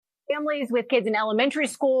Families with kids in elementary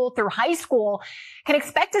school through high school can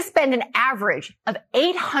expect to spend an average of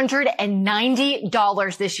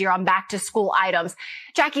 $890 this year on back to school items.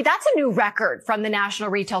 Jackie, that's a new record from the National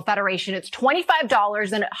Retail Federation. It's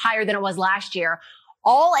 $25 higher than it was last year.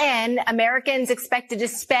 All in, Americans expected to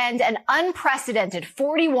spend an unprecedented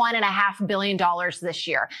 $41.5 billion this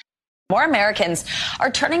year. More Americans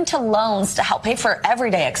are turning to loans to help pay for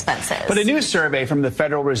everyday expenses. But a new survey from the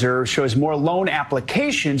Federal Reserve shows more loan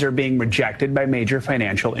applications are being rejected by major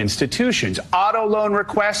financial institutions. Auto loan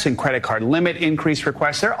requests and credit card limit increase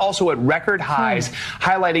requests, they're also at record highs,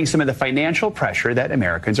 highlighting some of the financial pressure that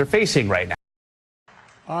Americans are facing right now.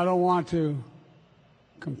 I don't want to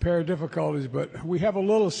compare difficulties, but we have a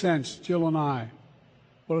little sense, Jill and I,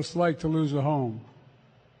 what it's like to lose a home.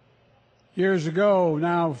 Years ago,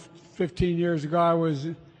 now 15 years ago, I was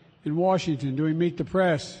in Washington doing Meet the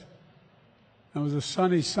Press. It was a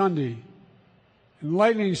sunny Sunday, and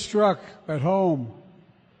lightning struck at home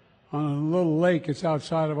on a little lake that's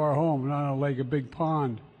outside of our home, not a lake, a big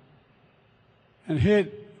pond, and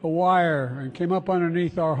hit a wire and came up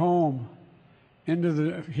underneath our home into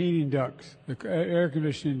the heating ducts, the air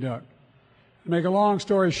conditioning duct. To make a long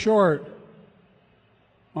story short,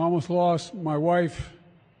 I almost lost my wife,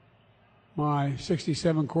 my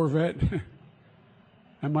 67 Corvette,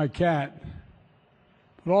 and my cat.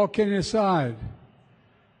 But all kidding aside,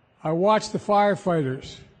 I watched the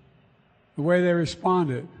firefighters, the way they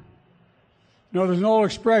responded. You know, there's an old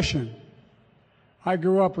expression. I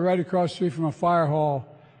grew up right across the street from a fire hall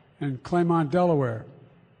in Claymont, Delaware.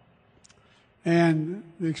 And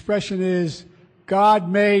the expression is, God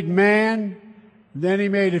made man, then he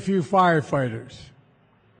made a few firefighters.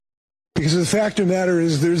 Because the fact of the matter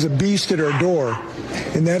is there's a beast at our door,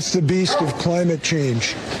 and that's the beast of climate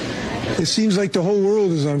change. It seems like the whole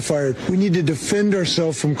world is on fire. We need to defend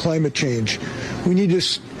ourselves from climate change. We need to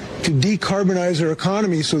decarbonize our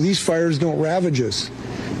economy so these fires don't ravage us.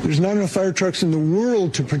 There's not enough fire trucks in the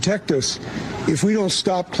world to protect us if we don't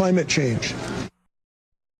stop climate change.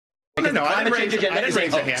 No, I didn't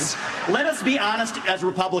raise a hand. Let us be honest as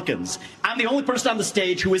Republicans. I'm the only person on the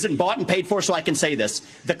stage who isn't bought and paid for, so I can say this.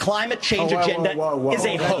 The climate change agenda is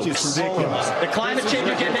a hoax. The climate change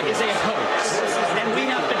agenda is a hoax. And we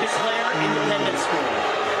have to declare independence for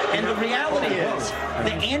it. And the reality is,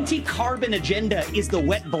 the anti-carbon agenda is the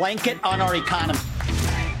wet blanket on our economy.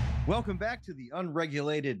 Welcome back to the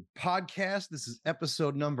Unregulated Podcast. This is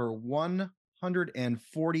episode number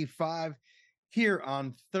 145. Here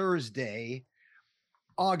on Thursday,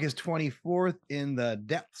 August 24th, in the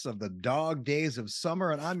depths of the dog days of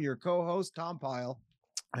summer. And I'm your co-host, Tom Pyle.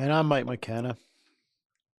 And I'm Mike McKenna.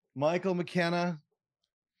 Michael McKenna,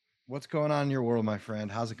 what's going on in your world, my friend?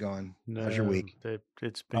 How's it going? How's your week?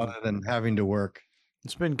 It's been, other than having to work.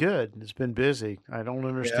 It's been good. It's been busy. I don't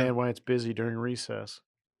understand why it's busy during recess.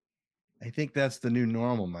 I think that's the new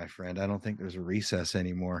normal, my friend. I don't think there's a recess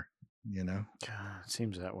anymore. You know, God, it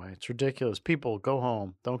seems that way. It's ridiculous. People, go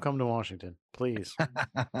home. Don't come to Washington, please.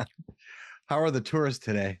 How are the tourists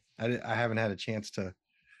today? I haven't had a chance to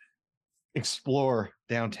explore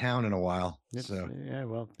downtown in a while. Yeah,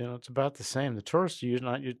 well, you know, it's about the same. The tourists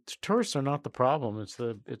tourists are not the problem. It's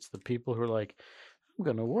the people who are like, I'm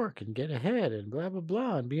going to work and get ahead and blah blah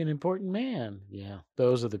blah and be an important man. Yeah,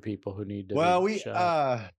 those are the people who need to. Well,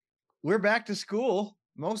 we're back to school.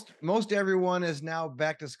 Most everyone is now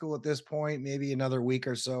back to school at this point, maybe another week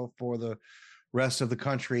or so for the rest of the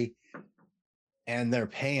country. And they're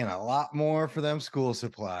paying a lot more for them school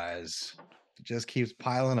supplies. It just keeps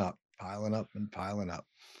piling up.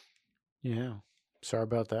 Yeah. Sorry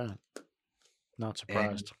about that. Not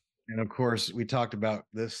surprised. And of course, we talked about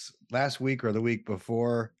this last week or the week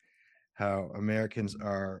before, how Americans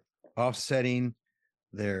are offsetting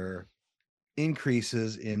their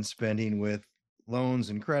increases in spending with loans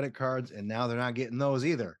and credit cards, and now they're not getting those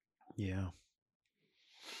either. Yeah.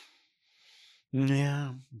 You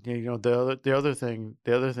know, the other thing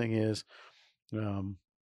is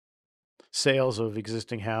sales of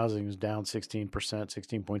existing housing is down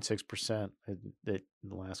 16.6% in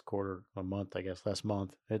the last quarter, last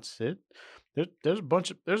month. There's a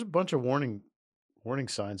bunch of warning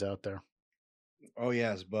signs out there. Oh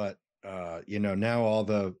yes, but you know, now all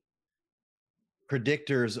the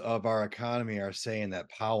predictors of our economy are saying that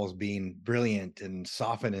Powell's being brilliant and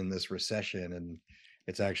softening this recession, and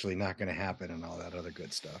it's actually not going to happen, and all that other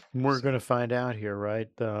good stuff. We're going to find out here, right?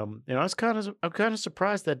 You know, I'm kind of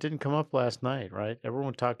surprised that didn't come up last night, right?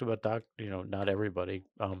 Everyone talked about not everybody.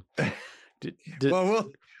 Well,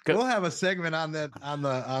 we'll have a segment on that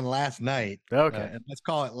on last night. Okay, and let's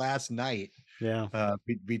call it last night. Yeah,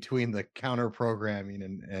 between the counter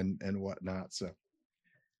programming and whatnot. So.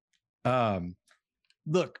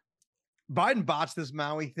 Look, Biden botched this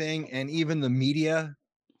Maui thing, and even the media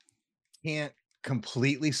can't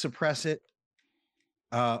completely suppress it.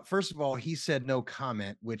 First of all, he said no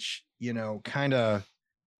comment, which, kind of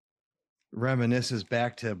reminisces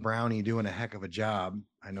back to Brownie doing a heck of a job.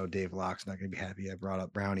 I know Dave Locke's not going to be happy I brought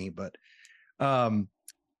up Brownie, but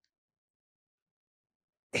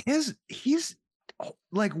he's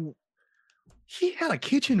like, he had a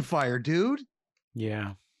kitchen fire, dude.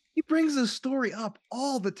 Yeah. He brings this story up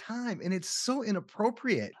all the time, and it's so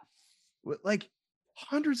inappropriate. Like,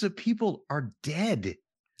 hundreds of people are dead.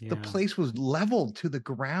 Yeah. The place was leveled to the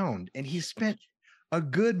ground, and he spent a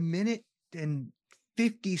good minute and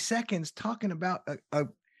 50 seconds talking about a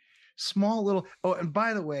small little. Oh, and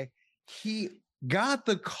by the way, he got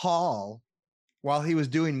the call while he was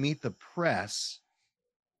doing Meet the Press,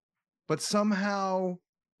 but somehow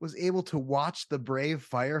was able to watch the brave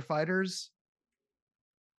firefighters.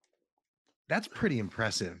 That's pretty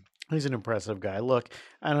impressive. He's an impressive guy. Look,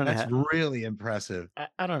 I don't know. That's really impressive.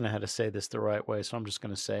 I don't know how to say this the right way, so I'm just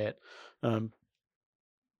going to say it.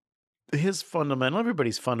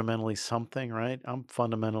 Everybody's fundamentally something, right? I'm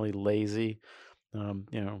fundamentally lazy. Man,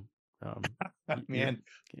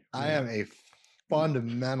 I am a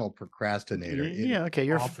fundamental procrastinator. Yeah,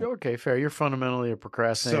 okay, okay, fair. You're fundamentally a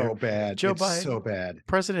procrastinator. So bad. Biden, so bad.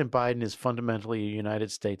 President Biden is fundamentally a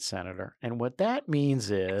United States senator, and what that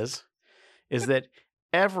means is that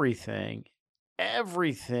everything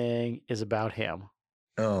is about him.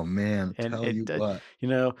 Oh man, and tell you what.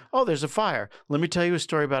 Oh, there's a fire. Let me tell you a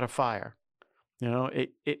story about a fire.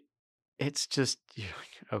 It's just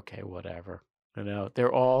okay, whatever.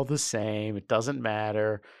 They're all the same. It doesn't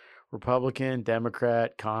matter. Republican,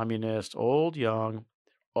 Democrat, communist, old, young,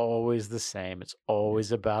 always the same. It's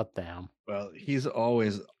always about them. Well, he's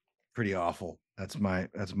always pretty awful. That's my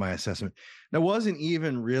assessment. That wasn't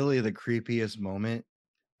even really the creepiest moment.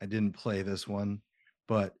 I didn't play this one,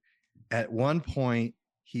 but at one point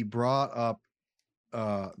he brought up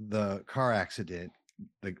the car accident,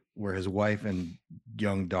 where his wife and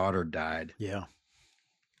young daughter died. Yeah.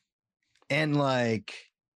 And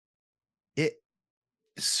it's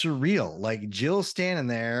surreal. Like, Jill standing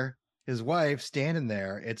there, his wife standing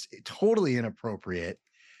there. It's totally inappropriate.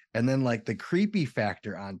 And then the creepy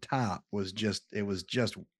factor on top was just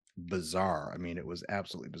bizarre. I mean, it was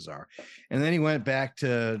absolutely bizarre. And then he went back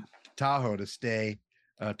to Tahoe to stay,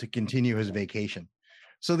 to continue his vacation.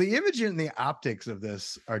 So the image and the optics of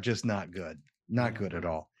this are just not good. Not good at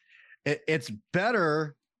all. It's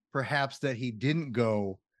better, perhaps, that he didn't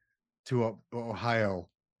go to Ohio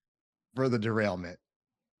for the derailment.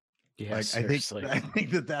 Yeah, I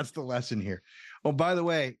think that's the lesson here. Oh, by the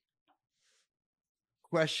way,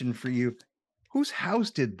 question for you: whose house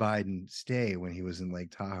did Biden stay when he was in Lake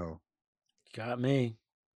Tahoe? Got me.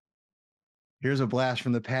 Here's a blast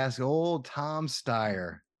from the past. Old Tom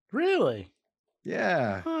Steyer. Really?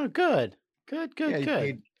 Yeah. Oh, good. Good.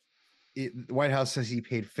 The White House says he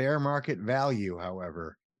paid fair market value,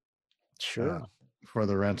 however. Sure. For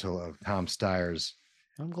the rental of Tom Steyer's,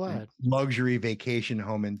 I'm glad, luxury vacation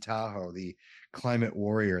home in Tahoe, the climate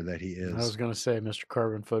warrior that he is. I was going to say, Mr.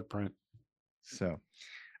 Carbon Footprint. So,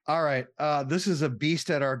 all right. This is a beast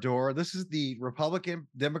at our door. This is the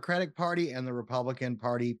Democratic Party and the Republican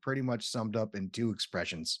Party pretty much summed up in two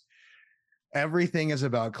expressions. Everything is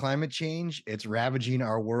about climate change. It's ravaging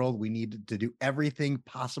our world. We need to do everything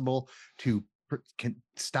possible to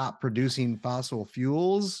stop producing fossil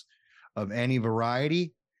fuels of any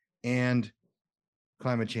variety, and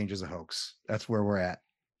climate change is a hoax. That's where we're at.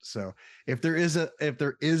 So if there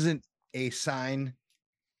isn't a sign,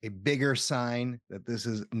 a bigger sign that this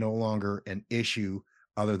is no longer an issue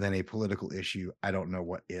other than a political issue, I don't know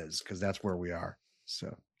what is, because that's where we are.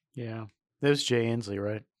 So yeah, that was Jay Inslee,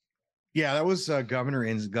 right? Yeah, that was Governor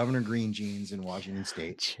Green Jeans in Washington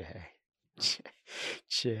State.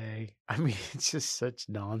 Jay. I mean, it's just such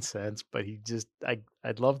nonsense, but I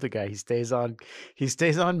love the guy. He stays on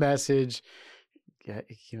message.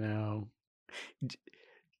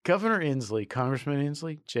 Governor Inslee, Congressman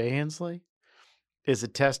Inslee, Jay Inslee, is a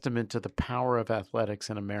testament to the power of athletics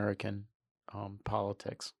in American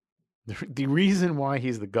politics. The reason why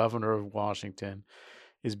he's the governor of Washington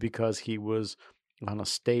is because he was on a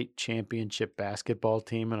state championship basketball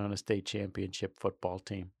team and on a state championship football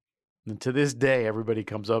team. And to this day, everybody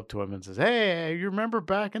comes up to him and says, "Hey, you remember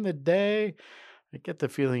back in the day?" I get the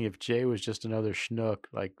feeling if Jay was just another schnook,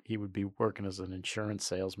 he would be working as an insurance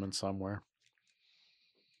salesman somewhere.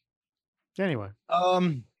 Anyway.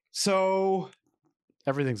 So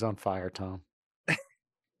everything's on fire, Tom.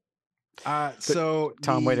 So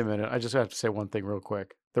Tom, wait a minute. I just have to say one thing real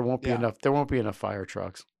quick. There won't be enough fire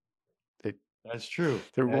trucks. That's true.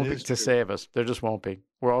 There That won't be is to true. save us. There just won't be.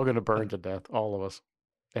 We're all going to burn to death, all of us,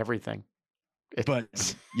 everything. But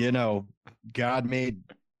God made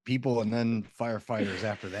people and then firefighters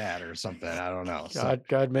after that, or something. I don't know.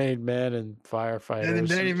 God made men and firefighters, and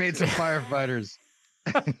then He made some firefighters.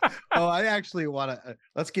 Oh, I actually want to.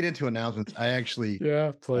 Let's get into announcements. I actually,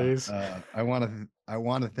 please. I want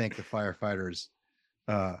to thank the firefighters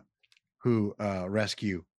who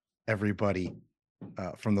rescue everybody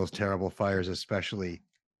from those terrible fires, especially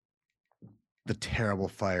the terrible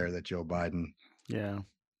fire that Joe Biden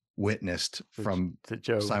witnessed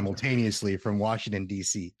simultaneously from Washington,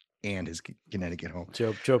 D.C. and his Connecticut home.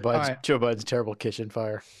 Joe Biden's terrible kitchen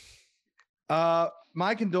fire.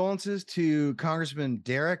 My condolences to Congressman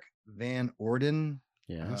Derek Van Orden.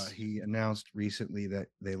 Yes. He announced recently that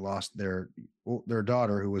they lost their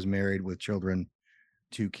daughter, who was married with children,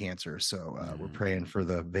 to cancer. So we're praying for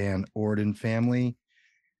the Van Orden family.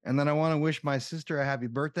 And then I want to wish my sister a happy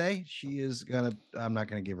birthday. I'm not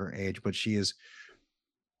going to give her age, but she is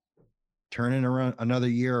turning around another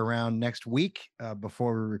year around next week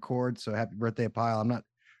before we record. So happy birthday, Pyle. I'm not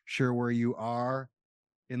sure where you are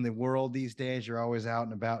in the world these days. You're always out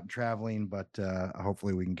and about and traveling, but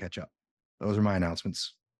hopefully we can catch up. Those are my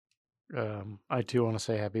announcements. I too want to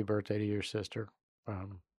say happy birthday to your sister.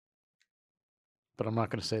 But I'm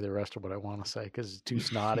not going to say the rest of what I want to say because it's too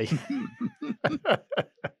snotty.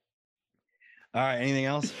 All right. Anything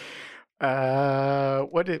else?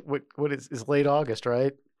 What is late August,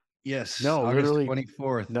 right? Yes. No, August literally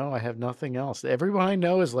 24th. No, I have nothing else. Everyone I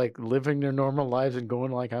know is like living their normal lives and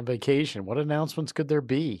going like on vacation. What announcements could there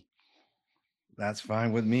be? That's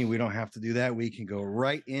fine with me. We don't have to do that. We can go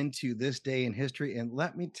right into this day in history. And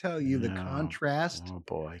let me tell you the contrast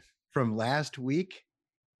from last week,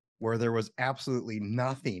 where there was absolutely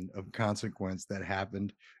nothing of consequence that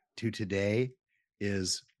happened, to today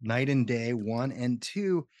is night and day, 1 and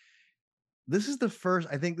 2. This is the first,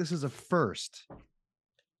 I think this is a first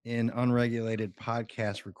in unregulated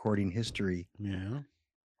podcast recording history. Yeah.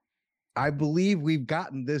 I believe we've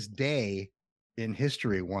gotten this day in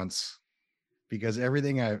history once, because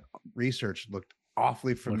everything I researched looked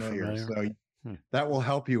awfully familiar. So that will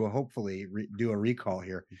help you hopefully do a recall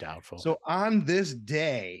here. Doubtful. So on this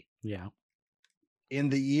day, in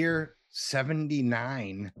the year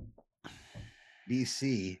 79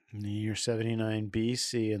 BC. In the year 79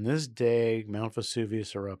 BC, in this day, Mount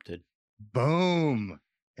Vesuvius erupted. Boom.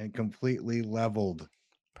 And completely leveled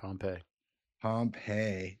Pompeii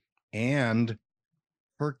and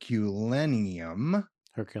Herculaneum.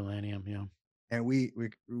 Yeah. And we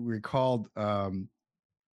recalled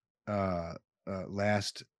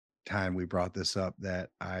last time we brought this up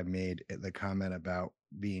that I made the comment about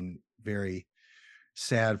being very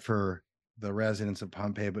sad for the residents of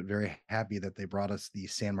Pompeii, but very happy that they brought us the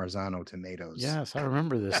San Marzano tomatoes. Yes, I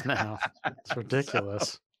remember this now. It's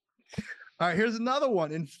ridiculous. All right, here's another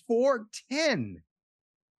one. In 410,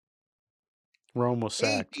 Rome was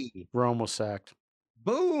sacked. Rome was sacked.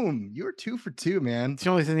 Boom. You were 2 for 2, man. It's the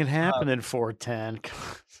only thing that happened in 410.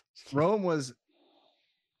 Rome was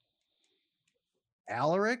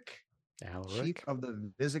Alaric, chief of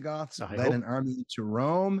the Visigoths, led an army to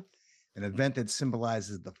Rome, an event that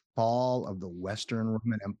symbolizes the fall of the Western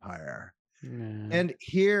Roman Empire. And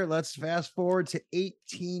here, let's fast forward to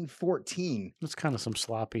 1814. That's kind of some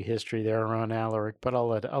sloppy history there around Alaric, but I'll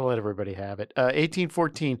let everybody have it.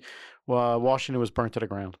 1814, Washington was burnt to the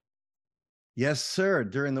ground. Yes, sir.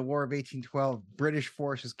 During the War of 1812, British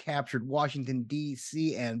forces captured Washington,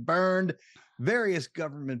 D.C. and burned various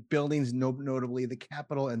government buildings, notably the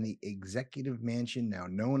Capitol and the Executive Mansion, now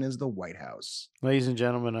known as the White House. Ladies and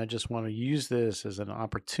gentlemen, I just want to use this as an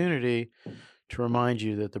opportunity to remind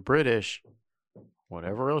you that the British,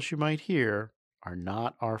 whatever else you might hear, are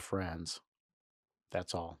not our friends.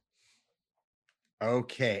 That's all.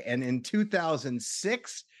 Okay. And in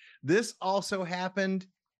 2006, this also happened,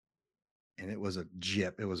 and it was a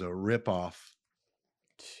jip. It was a ripoff.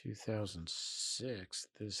 2006,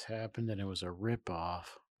 this happened, and it was a ripoff.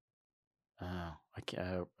 Oh, I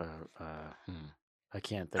can't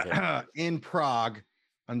think of it. In Prague,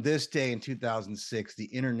 on this day in 2006, the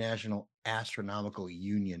International Astronomical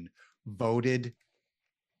Union voted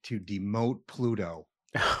to demote Pluto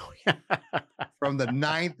from the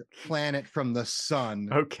 9th planet from the sun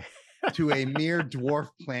to a mere dwarf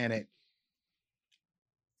planet.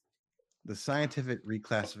 The scientific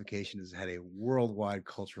reclassification has had a worldwide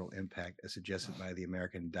cultural impact, as suggested by the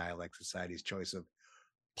American Dialect Society's choice of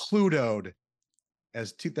Plutoed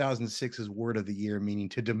as 2006's word of the year, meaning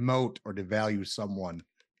to demote or devalue someone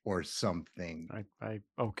or something.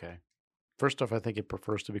 Okay. First off, I think it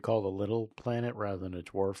prefers to be called a little planet rather than a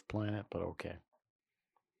dwarf planet, but okay.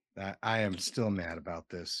 I am still mad about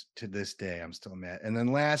this to this day. I'm still mad. And then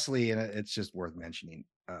lastly, and it's just worth mentioning,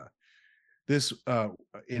 this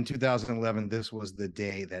in 2011, this was the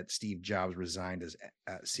day that Steve Jobs resigned as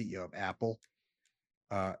CEO of Apple,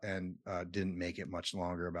 and didn't make it much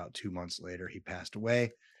longer. About 2 months later, he passed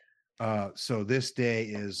away. So this day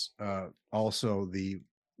is also the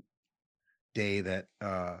day that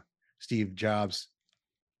Steve Jobs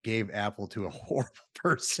gave Apple to a horrible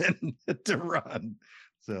person to run.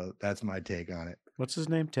 So that's my take on it. What's his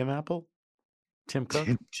name? Tim Apple? Tim Cook?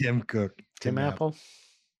 Tim Cook. Tim Apple?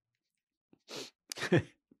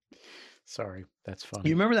 Sorry, that's funny.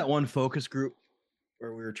 You remember that one focus group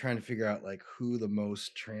where we were trying to figure out like who the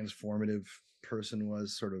most transformative person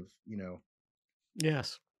was, sort of,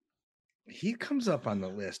 Yes. He comes up on the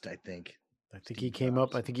list, I think. I think he came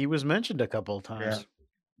up. I think he was mentioned a couple of times.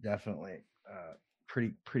 Yeah, definitely.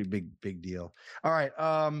 Pretty big deal. All right.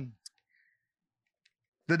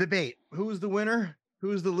 The debate. Who's the winner?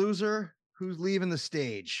 Who's the loser? Who's leaving the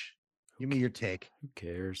stage? Give me your take. Who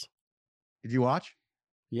cares? Did you watch?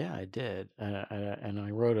 Yeah, I did. And I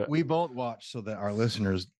wrote a. We both watched so that our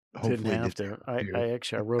listeners hopefully didn't have to.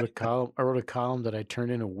 I wrote a column. I wrote a column that I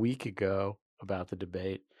turned in a week ago about the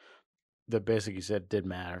debate that basically said it didn't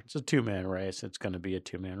matter. It's a 2-man race. It's going to be a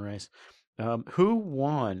 2-man race. Who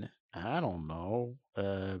won? I don't know.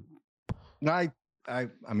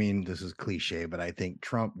 I mean, this is cliche, but I think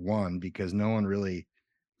Trump won because no one really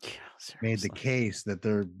made the case that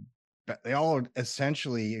they all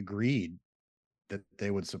essentially agreed that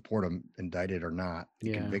they would support him, indicted or not,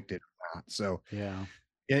 convicted or not. So yeah.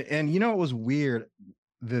 And it was weird.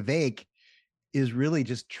 Vivek is really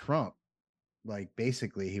just Trump. Like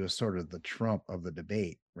basically he was sort of the Trump of the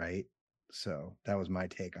debate, right? So that was my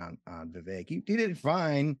take on Vivek. He did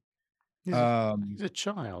fine. He's a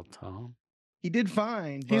child, Tom. He did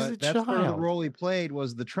fine, He's but that's where the role he played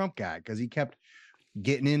was the Trump guy, because he kept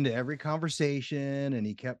getting into every conversation and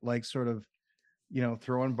he kept like sort of,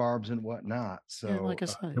 throwing barbs and whatnot. So like I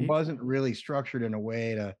said, it wasn't really structured in a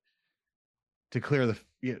way to clear the.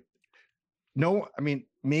 No, I mean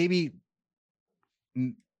maybe.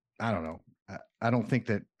 I don't know. I don't think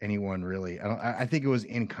that anyone really. I think it was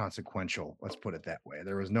inconsequential. Let's put it that way.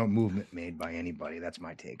 There was no movement made by anybody. That's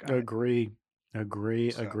my take on it. Agree.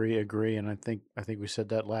 And I think we said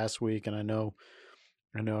that last week. And I know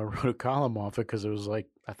I wrote a column off it because it was like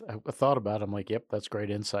I thought about it. I'm like, yep, that's great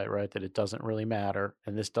insight, right? That it doesn't really matter,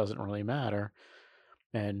 and this doesn't really matter.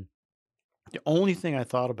 And the only thing I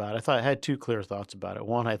thought about, I had 2 clear thoughts about it.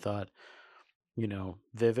 One, I thought,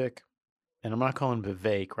 Vivek. And I'm not calling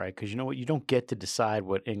Vivek, right? Because you know what? You don't get to decide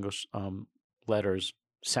what English letters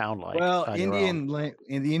sound like. Well, in the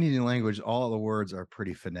Indian language, all the words are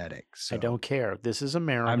pretty phonetic. So I don't care. This is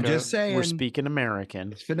America. I'm just saying. We're speaking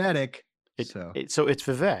American. It's phonetic. So it's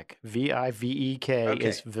Vivek. Vivek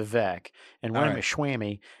is Vivek. And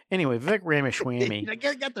Ramaswamy. Anyway, Vivek Ramaswamy. You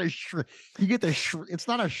get the it's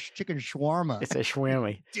not a chicken shawarma. It's a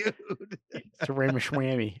shawarma. Dude. It's a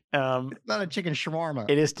Ramaswamy. It's not a chicken shawarma.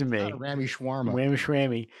 It is to me. It's not a Rami shawarma.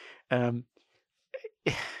 Ramaswamy.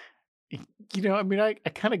 I mean, I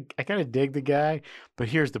kind of dig the guy, but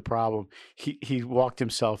here's the problem. He walked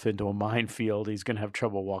himself into a minefield he's going to have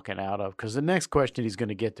trouble walking out of, because the next question he's going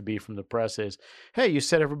to get to be from the press is, hey, you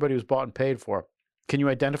said everybody was bought and paid for. Can you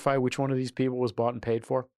identify which one of these people was bought and paid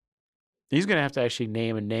for? He's going to have to actually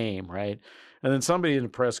name a name, right? And then somebody in the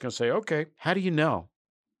press is going to say, okay, how do you know?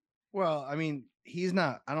 Well, I mean, he's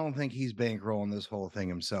not. I don't think he's bankrolling this whole thing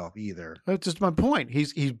himself either. That's just my point.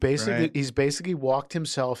 He's basically walked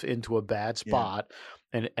himself into a bad spot,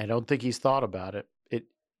 and I don't think he's thought about it.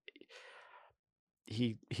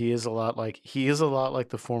 He is a lot like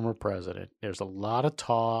the former president. There's a lot of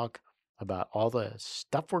talk about all the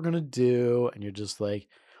stuff we're gonna do, and you're just like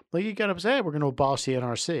you got to say, hey, we're going to abolish the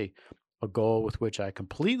NRC, a goal with which I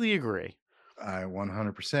completely agree. I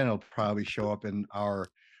 100%. It'll probably show up in our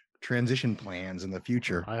transition plans in the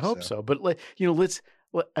future. I hope so. But he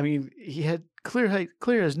had Clear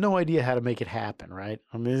has no idea how to make it happen, right?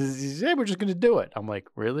 I mean, hey, we're just going to do it. I'm like,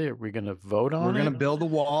 really? Are we going to vote on it? We're going to build a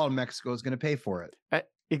wall and Mexico is going to pay for it.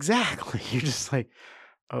 Exactly. You're just like,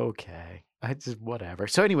 okay, whatever.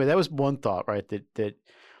 So anyway, that was one thought, right? That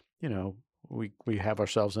we have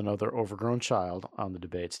ourselves another overgrown child on the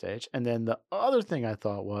debate stage. And then the other thing I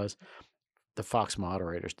thought was the Fox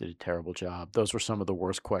moderators did a terrible job. Those were some of the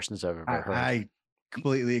worst questions I've ever heard. I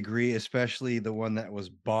completely agree, especially the one that was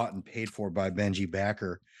bought and paid for by Benji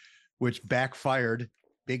Backer, which backfired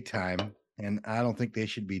big time. And I don't think they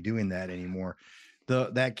should be doing that anymore.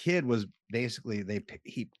 That kid was basically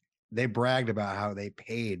they bragged about how they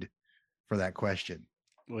paid for that question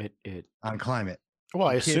on climate. Well,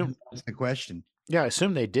 I The kid assume who asked the question. Yeah, I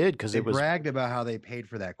assume they did because They it was bragged about how they paid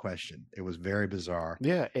for that question. It was very bizarre.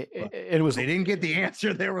 yeah, it was. They didn't get the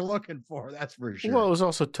answer they were looking for. That's for sure. Well, it was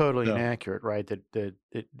also totally So- inaccurate, right? That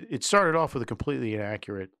it started off with a completely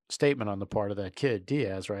inaccurate statement on the part of that kid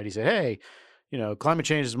Diaz, right? He said, "Hey, climate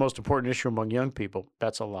change is the most important issue among young people."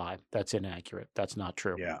 That's a lie. That's inaccurate. That's not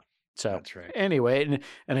true. Yeah, So that's right. anyway,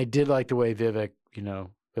 and I did like the way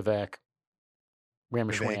Vivek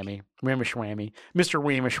Ramaswamy, Mr.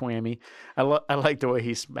 Ramaswamy. I like the way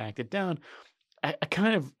he smacked it down. I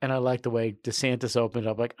like the way DeSantis opened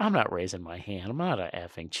up. Like, I'm not raising my hand. I'm not a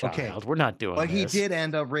effing child. Okay. We're not doing But he this. did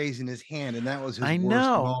end up raising his hand, and that was his I worst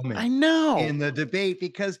know. moment I know. in the debate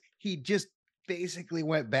because he just basically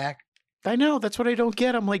went back. I know. That's what I don't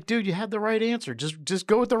get. I'm like, dude, you had the right answer. Just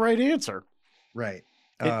go with the right answer. Right.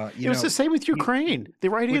 It was the same with Ukraine. The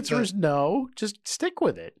right answer is no. Just stick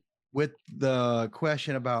with it. With the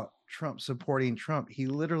question about Trump supporting Trump, he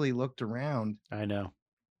literally looked around. I know.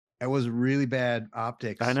 It was really bad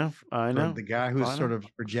optics. I know. for the guy who's sort of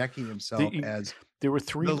projecting himself as there were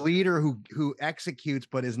three the leader who executes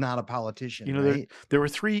but is not a politician. There, there were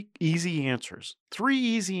three easy answers.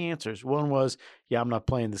 One was, yeah, I'm not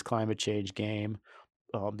playing this climate change game.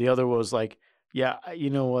 The other was like, yeah, you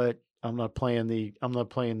know what? I'm not playing the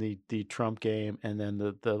Trump game. And then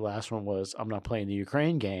the last one was, I'm not playing the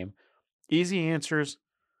Ukraine game. Easy answers.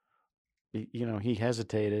 He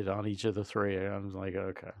hesitated on each of the three. I was like,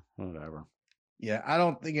 okay, whatever. Yeah, I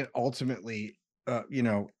don't think it ultimately,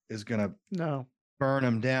 is going to burn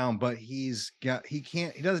him down. But he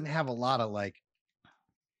doesn't have a lot of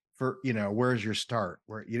where's your start?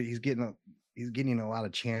 Where he's getting a lot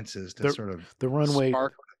of chances to sort of the runway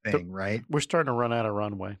spark the thing, right? We're starting to run out of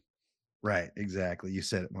runway. Right, exactly. You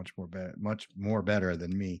said it much more better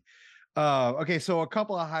than me. Okay, so a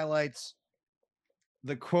couple of highlights.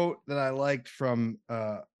 The quote that I liked from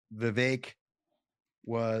Vivek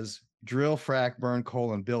was drill, frack, burn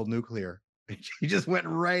coal, and build nuclear. He just went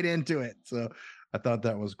right into it. So I thought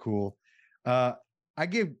that was cool. I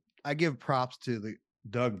give props to the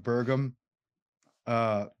Doug Burgum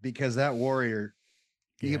because that warrior,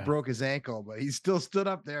 he broke his ankle, but he still stood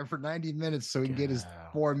up there for 90 minutes so he can get his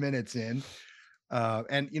 4 minutes in.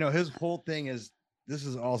 And his whole thing is this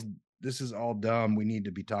is all dumb. We need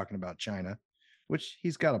to be talking about China, which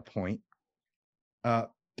he's got a point.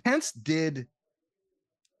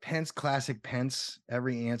 Pence, classic Pence.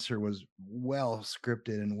 Every answer was well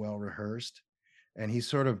scripted and well rehearsed. And he's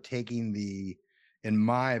sort of taking in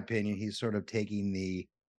my opinion, he's sort of taking the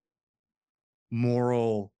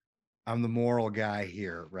moral, I'm the moral guy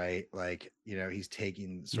here, right? Like, he's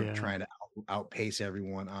taking sort of trying to outpace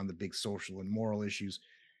everyone on the big social and moral issues.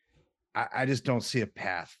 I just don't see a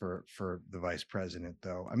path for the vice president,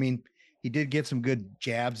 though. I mean, he did get some good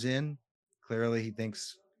jabs in. Clearly, he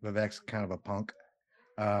thinks Vivek's kind of a punk.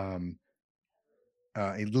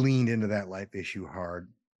 He leaned into that life issue hard.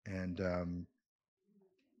 And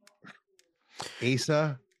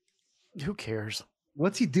Asa, who cares?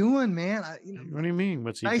 What's he doing, man? What do you mean?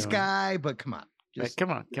 What's he nice doing? guy, but come on.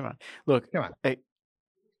 Come on. Look, come on. Hey,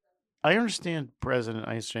 I understand president.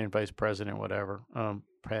 I understand vice president. Whatever.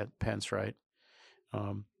 Pence, right?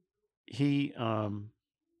 He's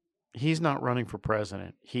not running for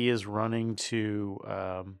president. He is running to.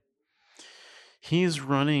 He's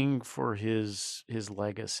running for his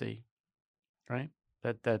legacy, right?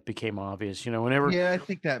 That became obvious. Whenever. Yeah, I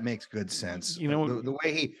think that makes good sense.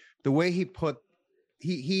 The way he put.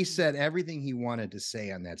 He said everything he wanted to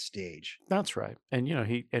say on that stage. That's right. And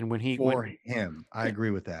I agree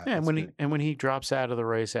with that. Yeah, and when he drops out of the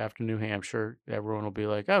race after New Hampshire, everyone will be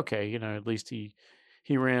like, okay, at least he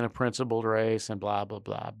ran a principled race and blah blah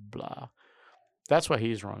blah blah. That's why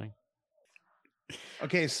he's running.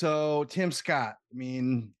 Okay, so Tim Scott, I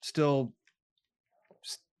mean, still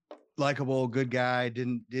likable, good guy,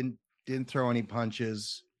 didn't throw any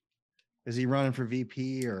punches. Is he running for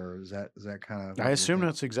VP or is that kind of? I assume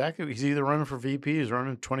that's exactly. He's either running for VP, he's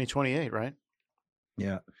running 2028, right?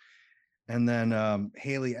 Yeah. And then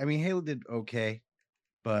Haley. I mean, Haley did okay,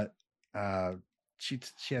 but she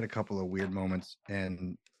had a couple of weird moments,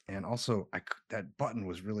 and also that button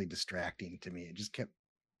was really distracting to me. It just kept.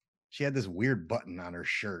 She had this weird button on her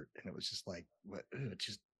shirt, and it was just like what? It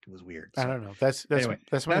was weird. So, I don't know. That's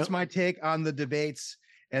my take on the debates.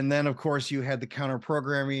 And then, of course, you had the counter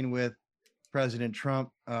programming with President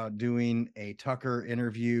Trump doing a Tucker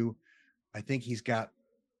interview. I think he's got,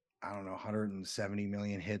 170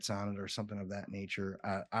 million hits on it or something of that nature.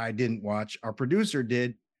 I didn't watch. Our producer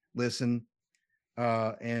did listen,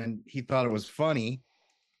 and he thought it was funny.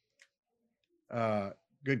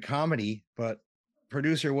 good comedy. But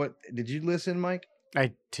producer, what did you listen, Mike?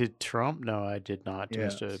 I did Trump? No, I did not. Yeah.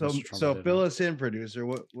 Mr. So Trump, so I did fill not. us in, producer.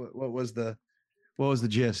 What was the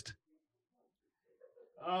gist?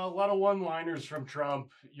 A lot of one-liners from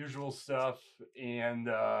Trump, usual stuff, and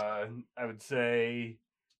I would say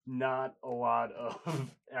not a lot of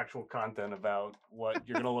actual content about what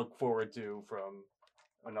you're going to look forward to from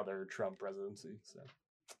another Trump presidency.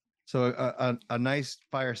 So a nice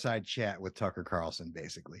fireside chat with Tucker Carlson,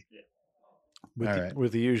 basically. Yeah.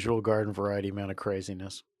 With the usual garden variety amount of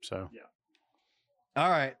craziness. So yeah. All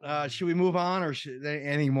right. Should we move on, or should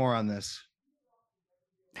any more on this?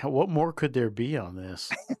 What more could there be on this?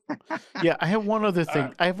 Yeah, I have one other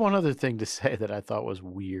thing. I have one other thing to say that I thought was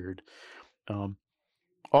weird.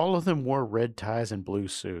 All of them wore red ties and blue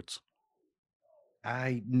suits.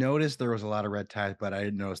 I noticed there was a lot of red ties, but I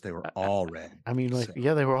didn't notice they were all red. I mean, like,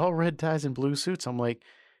 yeah, they were all red ties and blue suits. I'm like,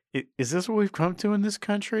 is this what we've come to in this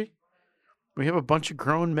country? We have a bunch of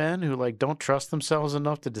grown men who like don't trust themselves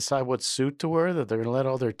enough to decide what suit to wear, that they're going to let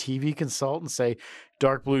all their TV consultants say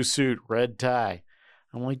dark blue suit, red tie.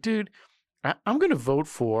 I'm like, dude, I'm going to vote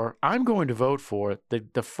for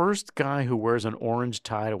the first guy who wears an orange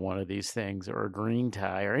tie to one of these things, or a green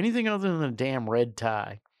tie, or anything other than a damn red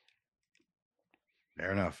tie.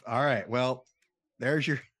 Fair enough. All right. Well, there's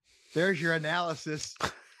your analysis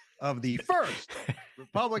of the first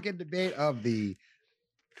Republican debate of the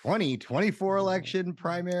 2024 election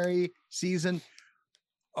primary season,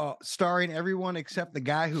 starring everyone except the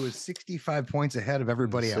guy who is 65 points ahead of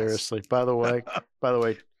everybody else. Seriously. By the way,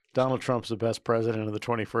 Donald Trump's the best president of the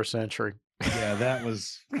 21st century. Yeah, that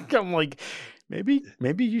was. I'm like,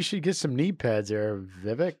 maybe you should get some knee pads there,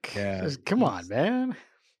 Vivek. Yeah, come on, man.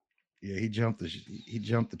 Yeah, he jumped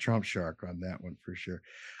the Trump shark on that one for sure.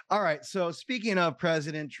 All right. So speaking of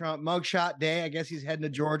President Trump, mugshot day. I guess he's heading to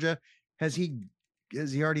Georgia. Is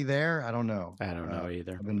he already there? I don't know. I don't know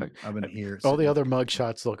either. I've been here. All the other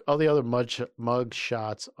mugshots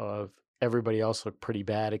of everybody else look pretty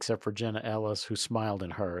bad, except for Jenna Ellis, who smiled in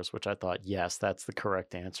hers, which I thought, yes, that's the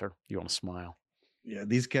correct answer. You want to smile. Yeah,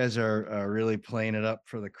 these guys are really playing it up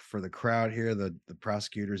for the crowd here, the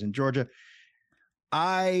prosecutors in Georgia.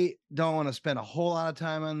 I don't want to spend a whole lot of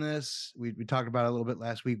time on this. We talked about it a little bit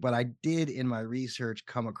last week, but I did in my research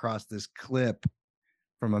come across this clip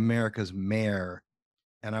from America's Mayor,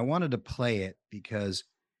 and I wanted to play it because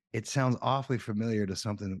it sounds awfully familiar to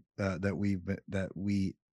something that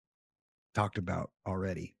we talked about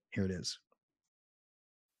already. Here it is.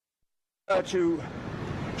 To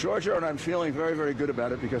Georgia, and I'm feeling very, very good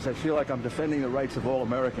about it because I feel like I'm defending the rights of all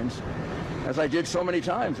Americans, as I did so many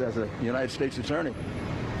times as a United States attorney.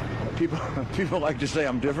 People like to say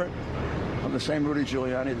I'm different. I'm the same Rudy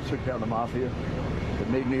Giuliani that took down the mafia, that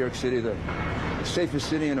made New York City the safest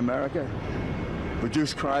city in America,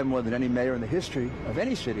 reduced crime more than any mayor in the history of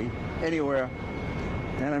any city, anywhere.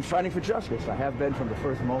 And I'm fighting for justice. I have been from the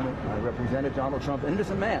first moment. I represented Donald Trump, an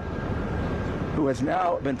innocent man, who has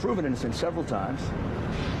now been proven innocent several times.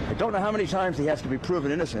 I don't know how many times he has to be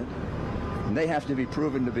proven innocent, and they have to be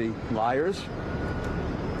proven to be liars,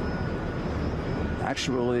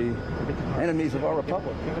 actually enemies of our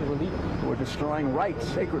republic, who are destroying rights,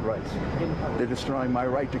 sacred rights. They're destroying my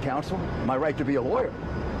right to counsel, my right to be a lawyer.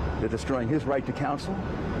 They're destroying his right to counsel.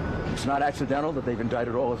 It's not accidental that they've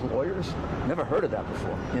indicted all his lawyers. Never heard of that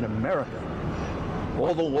before. In America,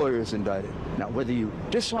 all the lawyers indicted. Now, whether you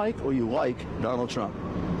dislike or you like Donald Trump,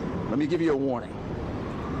 let me give you a warning.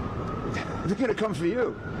 They're going to come for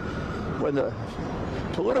you. When the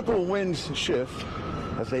political winds shift,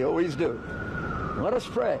 as they always do, let us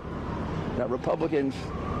pray that Republicans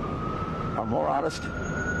are more honest,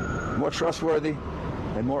 more trustworthy,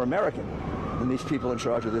 and more American than these people in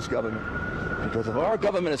charge of this government. Because if our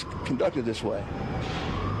government is conducted this way,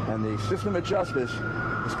 and the system of justice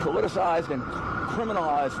is politicized and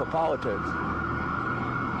criminalized for politics,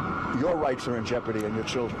 your rights are in jeopardy and your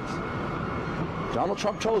children's. Donald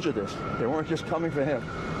Trump told you this. They weren't just coming for him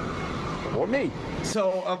or me.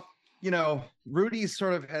 So, Rudy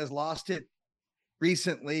sort of has lost it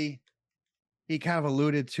recently. He kind of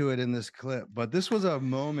alluded to it in this clip, but this was a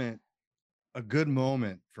good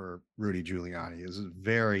moment for Rudy Giuliani. It was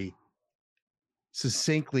very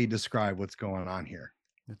succinctly describe what's going on here.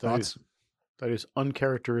 That is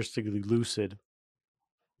uncharacteristically lucid.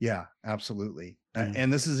 Yeah, absolutely.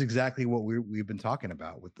 And this is exactly what we've been talking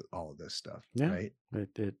about with all of this stuff. Yeah, right.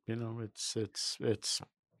 It's.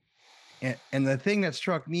 And the thing that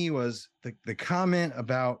struck me was the comment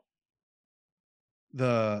about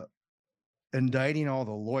the indicting all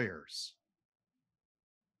the lawyers.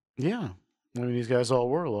 Yeah. I mean, these guys all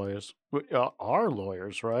were lawyers. Are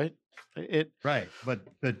lawyers, right? Right,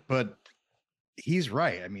 but he's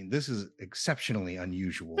right. I mean, this is exceptionally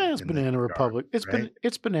unusual. Yeah, it's Banana Republic. Right?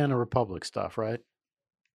 It's Banana Republic stuff, right?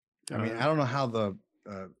 I mean, I don't know how the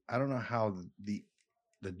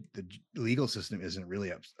legal system isn't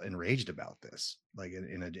really enraged about this, like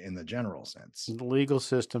in the general sense. The legal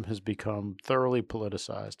system has become thoroughly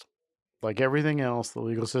politicized. Like everything else, the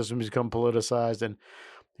legal system has become politicized, and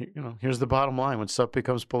here's the bottom line: when stuff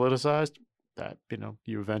becomes politicized, that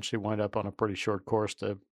you eventually wind up on a pretty short course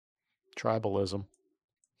to tribalism.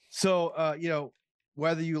 So,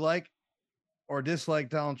 whether you like or dislike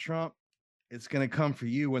Donald Trump, it's going to come for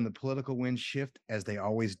you when the political winds shift, as they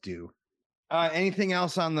always do. Anything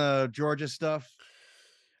else on the Georgia stuff?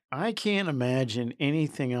 I can't imagine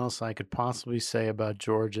anything else I could possibly say about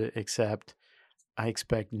Georgia except I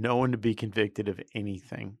expect no one to be convicted of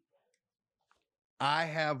anything. I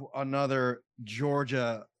have another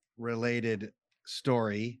Georgia-related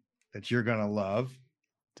story that you're going to love.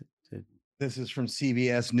 This is from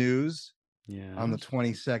CBS News on the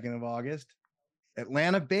 22nd of August.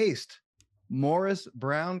 Atlanta-based Morris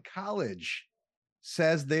Brown College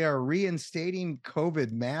says they are reinstating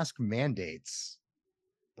COVID mask mandates.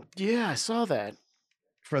 Yeah, I saw that.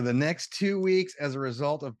 For the next 2 weeks as a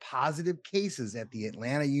result of positive cases at the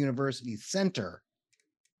Atlanta University Center.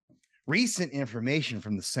 Recent information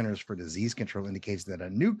from the Centers for Disease Control indicates that a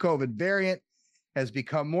new COVID variant has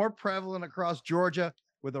become more prevalent across Georgia,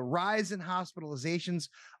 with a rise in hospitalizations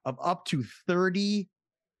of up to 30%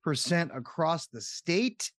 across the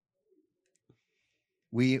state.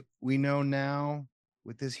 We know now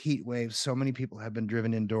with this heat wave, so many people have been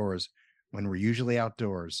driven indoors when we're usually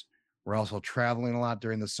outdoors. We're also traveling a lot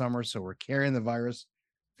during the summer, so we're carrying the virus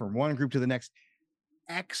from one group to the next.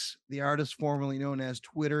 X, the artist formerly known as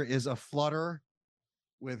Twitter, is aflutter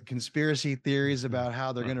with conspiracy theories about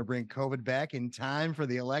how they're going to bring COVID back in time for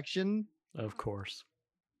the election. Of course.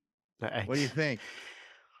 What do you think?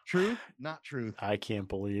 Truth? Not truth. I can't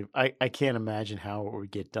believe. I can't imagine how it would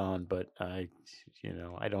get done, but I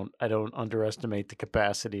don't underestimate the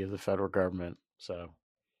capacity of the federal government. So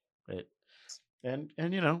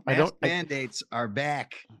mandates are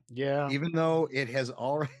back. Yeah. Even though it has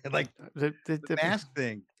already the mask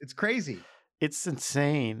thing. It's crazy. It's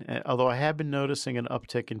insane. Although I have been noticing an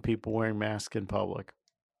uptick in people wearing masks in public.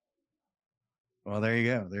 Well, there you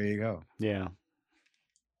go. There you go. Yeah.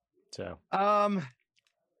 So,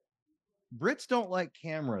 Brits don't like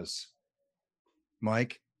cameras,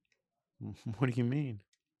 Mike. What do you mean?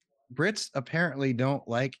 Brits apparently don't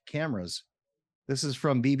like cameras. This is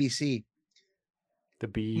from BBC.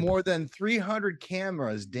 More than 300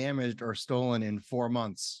 cameras damaged or stolen in 4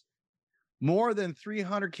 months. More than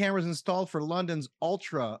 300 cameras installed for London's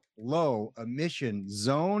ultra low emission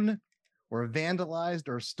zone were vandalized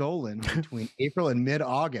or stolen between April and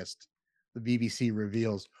mid-August, the BBC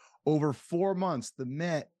reveals. Over 4 months, the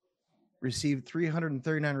Met received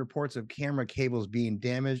 339 reports of camera cables being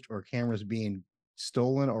damaged or cameras being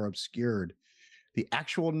stolen or obscured. The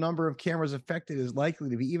actual number of cameras affected is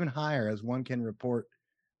likely to be even higher, as one report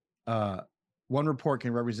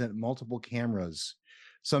can represent multiple cameras.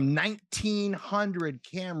 Some 1,900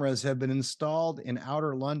 cameras have been installed in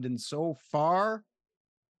outer London so far.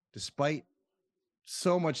 Despite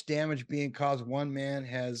so much damage being caused,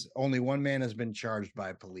 only one man has been charged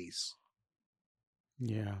by police.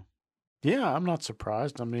 Yeah. Yeah, I'm not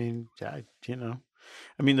surprised. I mean,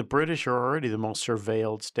 the British are already the most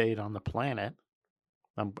surveilled state on the planet.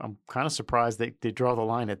 I'm kind of surprised they draw the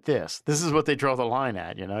line at this. This is what they draw the line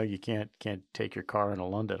at. You can't take your car into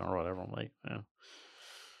London or whatever. I'm like,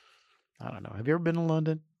 I don't know. Have you ever been to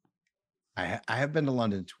London? I have been to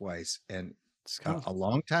London twice, and a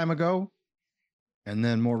long time ago, and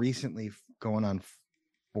then more recently, going on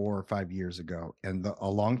 4 or 5 years ago. And a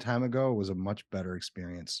long time ago was a much better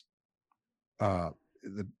experience. The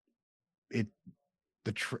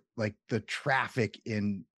traffic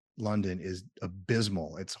in London is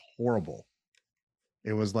abysmal. It's horrible.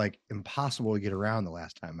 It was like impossible to get around the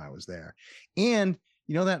last time I was there. And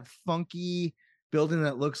that funky building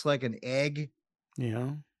that looks like an egg?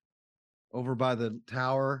 Yeah. Over by the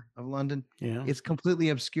Tower of London? Yeah. It's completely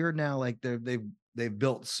obscured now. Like they've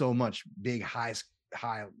built so much big high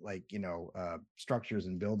structures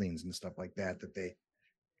and buildings and stuff like that they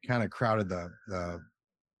kind of crowded the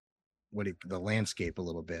landscape a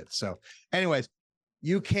little bit. So anyways,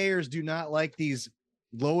 UKers do not like these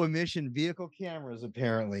low emission vehicle cameras,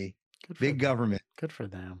 apparently. Big government. Good for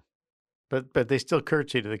them. But they still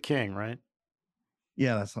curtsy to the king, right?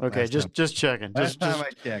 Yeah, that's okay. Just checking. Last time I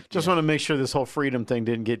checked. Just want to make sure this whole freedom thing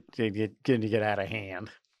didn't get out of hand.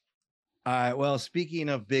 Well, speaking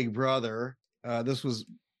of Big Brother, this was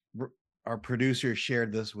our producer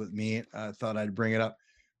shared this with me. I thought I'd bring it up.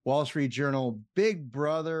 Wall Street Journal, Big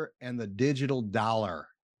Brother and the digital dollar.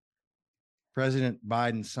 President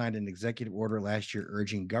Biden signed an executive order last year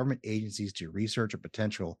urging government agencies to research a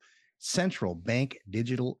potential central bank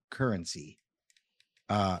digital currency.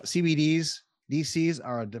 DCs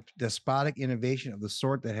are a despotic innovation of the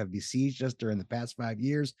sort that have besieged us during the past 5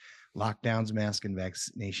 years. Lockdowns, mask and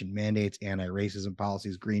vaccination mandates, anti-racism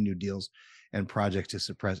policies, Green New Deals, and projects to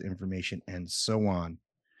suppress information, and so on.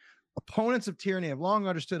 Opponents of tyranny have long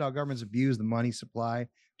understood how governments abuse the money supply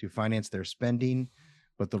to finance their spending,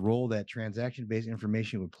 but the role that transaction-based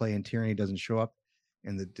information would play in tyranny doesn't show up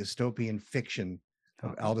in the dystopian fiction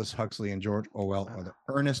of Aldous Huxley and George Orwell, or the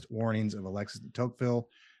earnest warnings of Alexis de Tocqueville,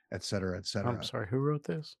 et cetera, et cetera. I'm sorry, who wrote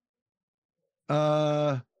this?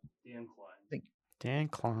 Dan Klein. Dan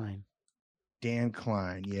Klein. Dan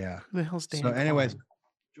Klein, yeah. Who the hell's Dan So, anyways, Klein?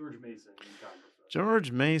 George Mason, econ professor.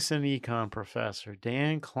 George Mason, econ professor.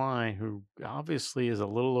 Dan Klein, who obviously is a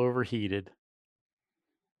little overheated.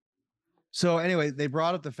 So anyway, they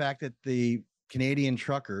brought up the fact that the Canadian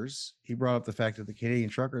truckers, their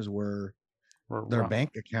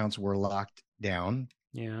bank accounts were locked down.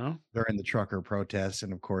 Yeah. During the trucker protests.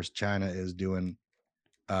 And of course, China is doing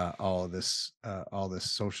all this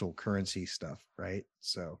social currency stuff, right?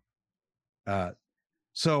 So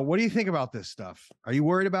what do you think about this stuff? Are you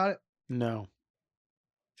worried about it? No.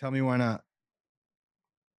 Tell me why not.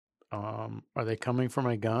 Are they coming for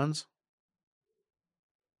my guns?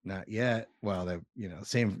 Not yet. Well,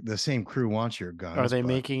 the same crew wants your guns. Are they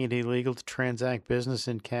making it illegal to transact business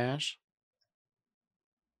in cash?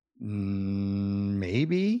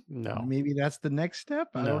 Maybe. No. Maybe that's the next step.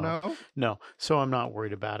 I don't know. No. So I'm not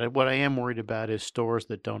worried about it. What I am worried about is stores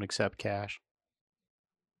that don't accept cash.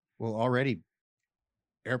 Well, already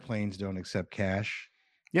airplanes don't accept cash.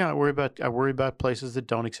 Yeah, I worry about places that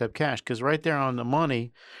don't accept cash, because right there on the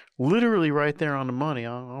money, literally right there on the money,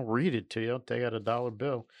 I'll read it to you. I'll take out a $1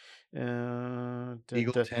 bill.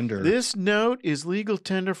 Legal tender. This note is legal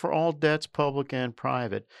tender for all debts, public and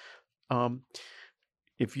private.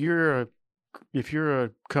 If you're a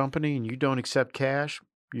company and you don't accept cash,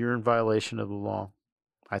 you're in violation of the law.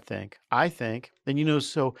 I think. And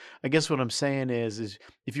so I guess what I'm saying is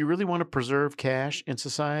if you really want to preserve cash in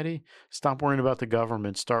society, stop worrying about the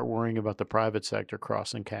government, start worrying about the private sector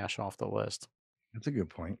crossing cash off the list. That's a good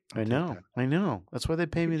point. I know. That's why they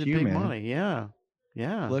pay me the big money. Yeah.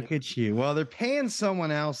 Yeah. Look at you. Well, they're paying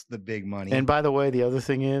someone else the big money. And by the way, the other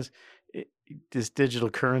thing is this digital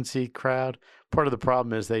currency crowd, part of the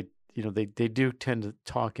problem is they do tend to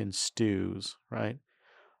talk in stews, right?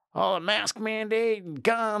 Oh, a mask mandate and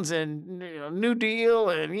guns and New Deal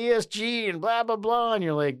and ESG and blah, blah, blah. And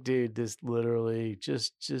you're like, dude, this literally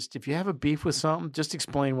just if you have a beef with something, just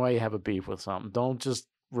explain why you have a beef with something. Don't just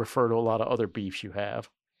refer to a lot of other beefs you have.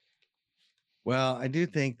 Well, I do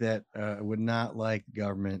think that I would not like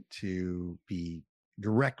government to be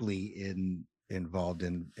directly involved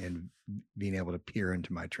in being able to peer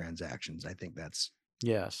into my transactions. I think that's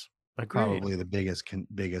probably the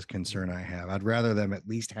biggest concern I have. I'd rather them at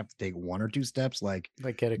least have to take one or two steps, like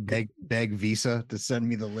get a beg Visa to send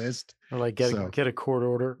me the list, or like get a court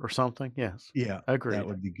order or something. Yes. Yeah. Agreed. That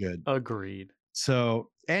would be good. Agreed. So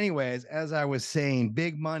anyways, as I was saying,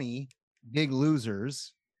 big money, big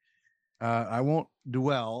losers. I won't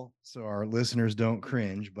dwell so our listeners don't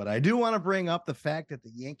cringe, but I do want to bring up the fact that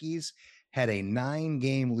the Yankees had a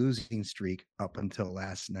 9-game losing streak up until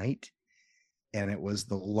last night. And it was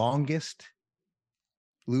the longest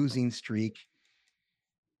losing streak.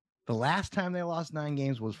 The last time they lost 9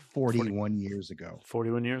 games was 41 years ago.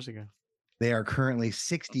 41 years ago. They are currently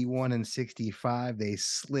 61-65. They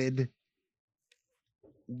slid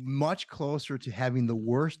much closer to having the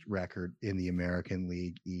worst record in the American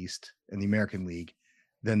League East, in the American League,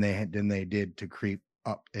 than they did to creep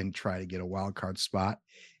up and try to get a wild card spot.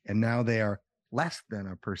 And now they are less than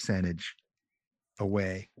a percentage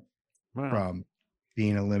away from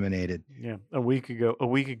being eliminated. Yeah. A week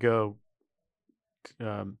ago,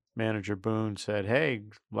 Manager Boone said, "Hey,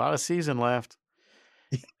 a lot of season left."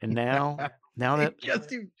 And now that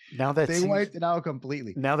they wiped it out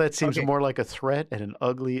completely. Now that seems more like a threat and an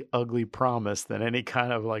ugly, ugly promise than any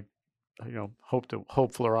kind of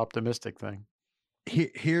hopeful or optimistic thing.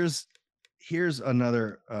 Here's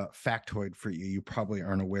another factoid for you. You probably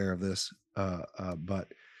aren't aware of this,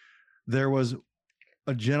 but there was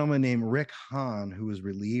a gentleman named Rick Hahn who was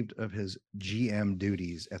relieved of his GM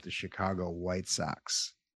duties at the Chicago White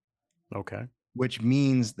Sox. Okay. Which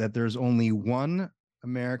means that there's only one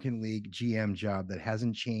American League GM job that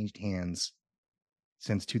hasn't changed hands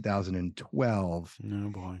since 2012. No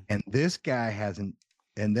boy. And this guy hasn't,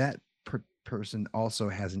 and that person also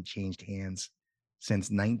hasn't changed hands since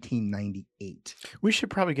 1998. We should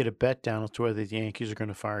probably get a bet down as to whether the Yankees are going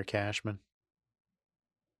to fire Cashman.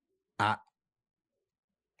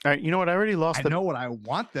 All right, you know what? I already lost. I know what I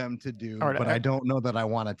want them to do, right, but I don't know that I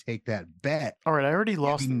want to take that bet. All right, I already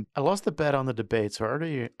lost. I lost the bet on the debate, so I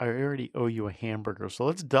already owe you a hamburger. So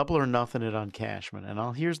let's double or nothing it on Cashman,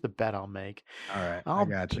 and here's the bet I'll make. All right, I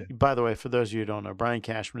got you. By the way, for those of you who don't know, Brian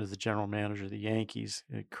Cashman is the general manager of the Yankees,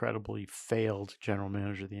 incredibly failed general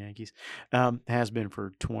manager of the Yankees, has been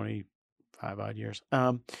for 25 odd years.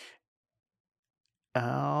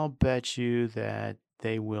 I'll bet you that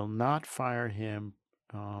they will not fire him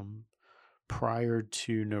prior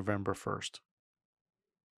to November 1st.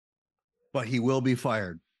 But he will be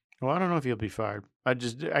fired. Well, I don't know if he'll be fired. I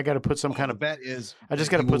got to put some kind of bet is. I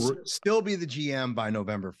just got to put still be the GM by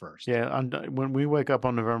November 1st. Yeah, when we wake up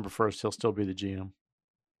on November 1st, he'll still be the GM.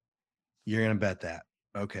 You're gonna bet that?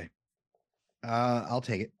 Okay. I'll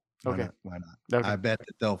take it. Why Okay. Not? Why not? Okay. I bet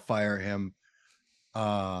that they'll fire him.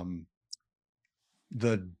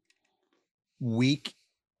 The week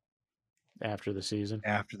after the season.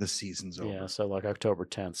 After the season's over. Yeah, so like October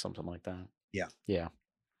 10th, something like that. Yeah. Yeah.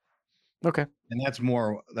 Okay. And that's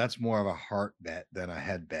more of a heart bet than a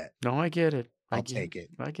head bet. No, I get it. I'll take it.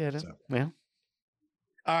 I get it. So. Yeah.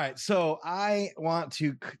 All right. So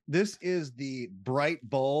this is the bright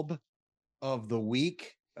bulb of the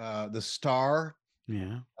week, the star.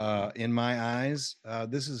 Yeah. In my eyes.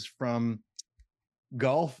 This is from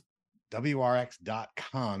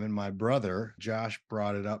golfwrx.com, and my brother Josh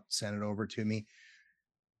brought it up, sent it over to me.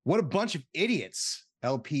 What a bunch of idiots.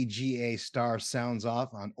 LPGA star sounds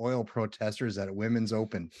off on oil protesters at a women's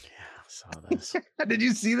open. Yeah, I saw this. Did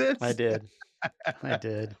you see this? I did. I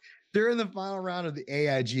did. During the final round of the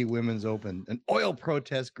AIG Women's Open, an oil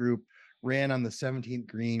protest group ran on the 17th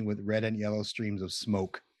green with red and yellow streams of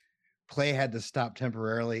smoke. Play had to stop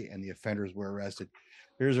temporarily, and the offenders were arrested.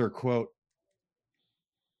 Here's her quote.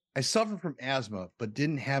 I suffer from asthma, but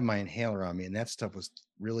didn't have my inhaler on me, and that stuff was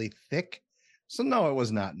really thick. So no, it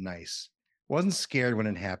was not nice. Wasn't scared when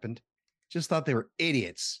it happened. Just thought they were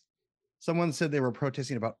idiots. Someone said they were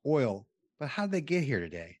protesting about oil, but how'd they get here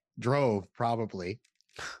today? Drove, probably.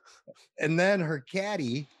 And then her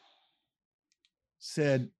caddy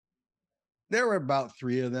said there were about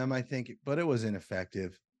 3 of them, I think, but it was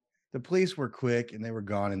ineffective. The police were quick, and they were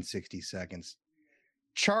gone in 60 seconds.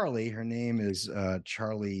 Charlie, her name is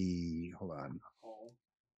Charlie. Hold on.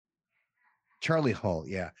 Charlie Hull.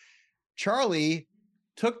 Yeah. Charlie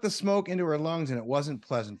took the smoke into her lungs, and it wasn't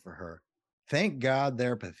pleasant for her. Thank God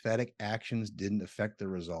their pathetic actions didn't affect the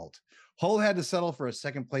result. Hull had to settle for a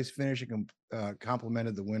second place finish and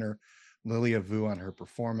complimented the winner, Lilia Vu, on her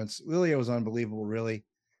performance. Lilia was unbelievable, really.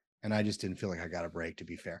 And I just didn't feel like I got a break, to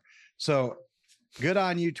be fair. So good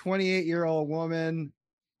on you, 28-year-old woman,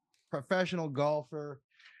 professional golfer.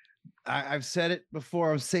 I've said it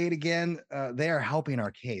before. I'll say it again. They are helping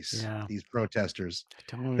our case. Yeah. These protesters.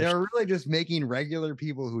 They're really just making regular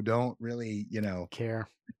people who don't really, care,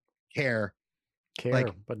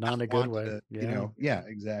 like, but not in a good way. Yeah,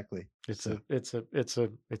 exactly. It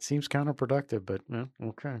seems counterproductive, but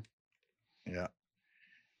okay. Yeah.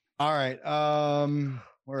 All right.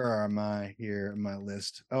 Where am I here in my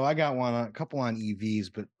list? Oh, I got a couple on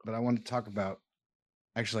EVs, but I want to talk about.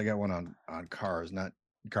 Actually, I got one on cars, not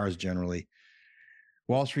cars generally.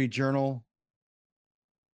 Wall Street Journal.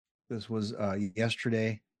 This was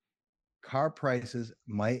yesterday. Car prices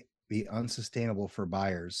might be unsustainable for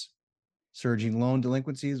buyers. Surging loan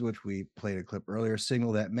delinquencies, which we played a clip earlier,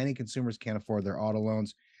 signal that many consumers can't afford their auto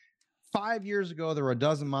loans. 5 years ago, there were a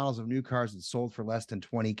dozen models of new cars that sold for less than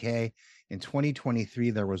 $20,000. In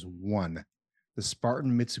 2023, there was one, the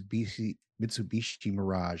Spartan Mitsubishi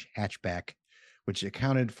Mirage hatchback, which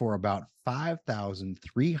accounted for about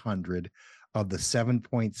 5,300 of the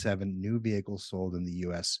 7.7 new vehicles sold in the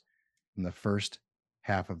U.S. in the first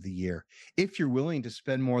half of the year. If you're willing to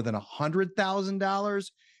spend more than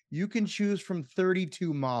 $100,000, you can choose from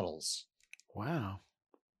 32 models. Wow.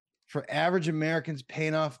 For average Americans,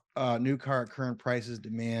 paying off a new car at current prices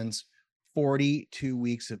demands 42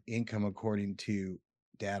 weeks of income, according to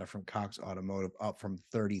data from Cox Automotive, up from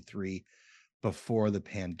 33 before the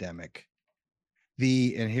pandemic.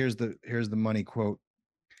 And here's the money quote.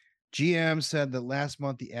 GM said that last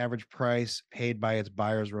month the average price paid by its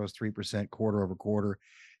buyers rose 3% quarter over quarter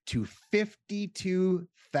to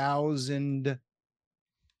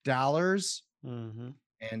 $52,000. Mm-hmm.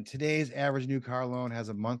 And today's average new car loan has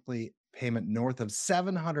a monthly payment north of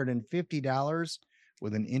 $750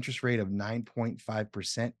 with an interest rate of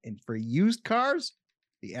 9.5%. And for used cars,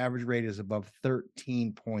 The average rate is above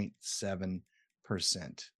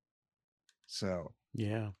 13.7%. So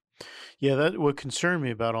yeah. Yeah, that what concerned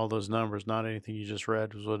me about all those numbers, not anything you just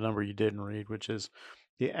read, was a number you didn't read, which is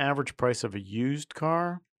the average price of a used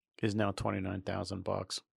car is now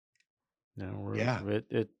 $29,000. yeah,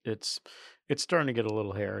 It's starting to get a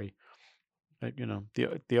little hairy. You know,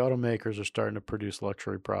 the automakers are starting to produce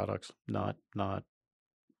luxury products, not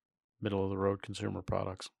middle of the road consumer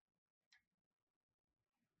products.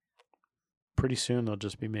 Pretty soon they'll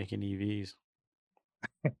just be making EVs.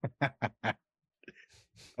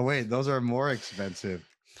 Oh wait, those are more expensive.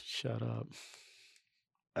 Shut up.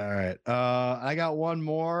 All right. I got one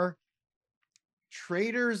more.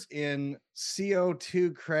 Traders in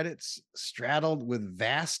CO2 credits straddled with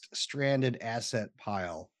vast stranded asset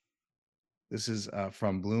pile. This is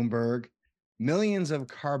from Bloomberg. Millions of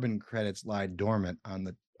carbon credits lie dormant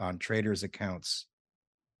on traders' accounts.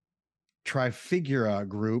 Trifigura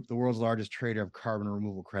Group, the world's largest trader of carbon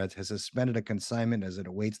removal credits, has suspended a consignment as it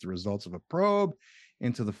awaits the results of a probe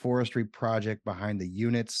into the forestry project behind the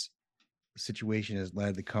units. The situation has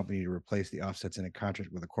led the company to replace the offsets in a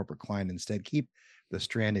contract with a corporate client, instead keep the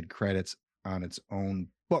stranded credits on its own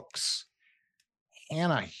books.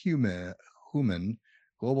 Hannah Human,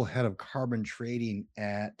 global head of carbon trading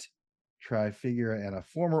at Trifigura and a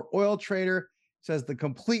former oil trader, says the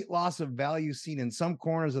complete loss of value seen in some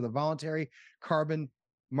corners of the voluntary carbon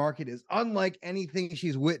market is unlike anything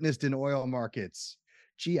she's witnessed in oil markets.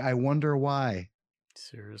 Gee, I wonder why.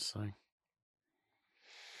 Seriously.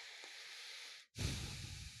 It's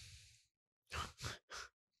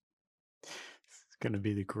going to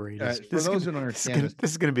be the greatest. For those who don't understand,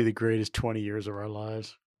 this is going to be the greatest 20 years of our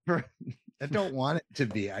lives. I don't want it to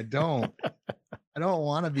be. I don't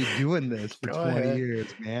want to be doing this for 20 years,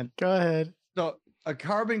 man. Go ahead. So a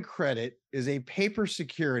carbon credit is a paper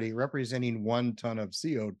security representing 1 ton of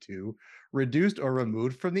CO2 reduced or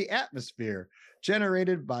removed from the atmosphere,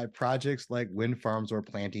 generated by projects like wind farms or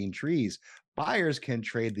planting trees. Buyers can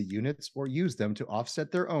trade the units or use them to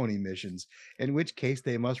offset their own emissions, in which case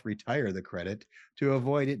they must retire the credit to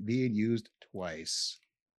avoid it being used twice.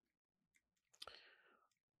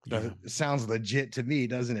 Yeah. It sounds legit to me,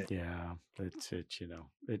 doesn't it? Yeah, it's you know,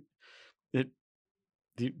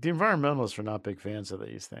 the environmentalists are not big fans of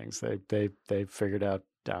these things. They figured out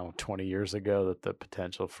 20 years ago that the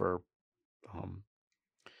potential for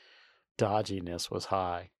dodginess was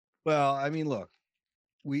high. Well, I mean, look,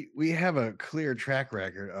 we have a clear track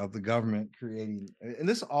record of the government creating, and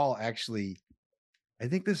this all actually, I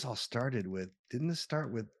think this all started with, didn't this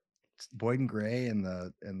start with Boyd and Gray and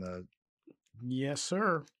the Yes,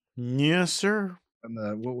 sir. Yes, sir.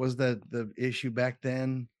 And what was the issue back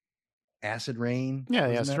then? Acid rain. Yeah,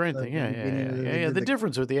 the acid rain thing. Yeah. The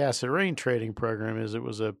difference with the acid rain trading program is it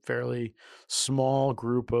was a fairly small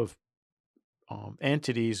group of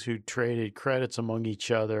entities who traded credits among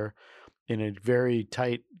each other in a very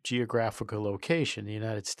tight geographical location, the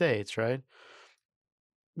United States, right?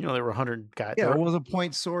 You know, there were 100 guys. Yeah, it was a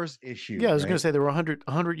point source issue. Yeah, I was going to say there were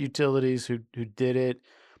 100 utilities who did it.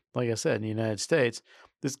 Like I said, in the United States,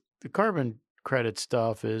 the carbon credit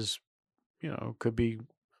stuff is, you know, could be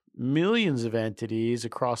millions of entities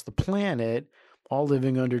across the planet, all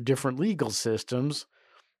living under different legal systems.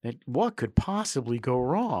 And what could possibly go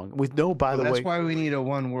wrong with no? By the way, that's why we need a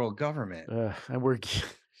one world government. And we're.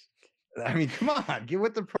 I mean, come on, get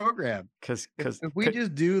with the program. Because if we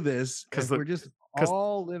just do this, because we're just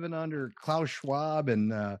all living under Klaus Schwab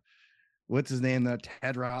and what's his name,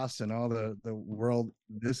 Ted Ross, and all the world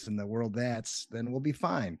this and the world that's, then we'll be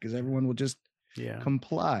fine because everyone will just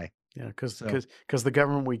comply. Yeah, because the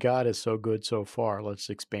government we got is so good so far. Let's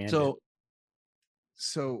expand it.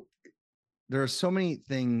 So there are so many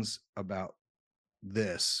things about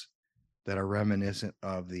this that are reminiscent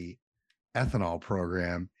of the ethanol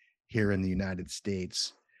program here in the United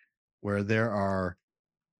States, where there are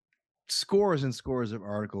scores and scores of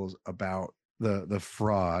articles about the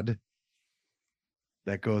fraud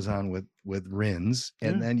that goes on with RINs.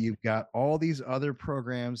 And then you've got all these other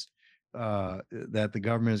programs that the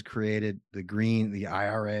government has created, the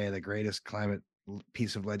IRA, the greatest climate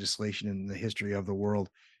piece of legislation in the history of the world.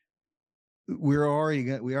 We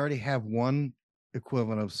already have one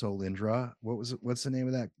equivalent of Solyndra. What's the name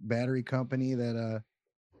of that battery company that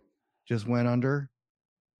just went under?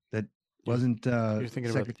 That wasn't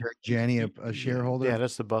Secretary Janney a shareholder? Yeah,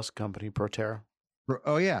 that's the bus company, Proterra.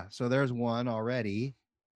 Oh yeah, so there's one already,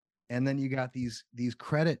 and then you got these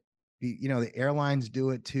credit. You know, the airlines do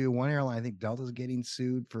it too. One airline, I think Delta's getting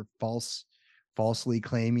sued for falsely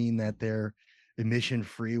claiming that they're emission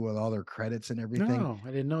free with all their credits and everything. No, I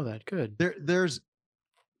didn't know that. Good. There's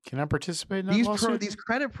Can I participate in that lawsuit? These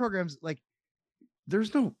credit programs, like,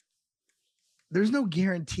 there's no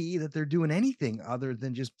guarantee that they're doing anything other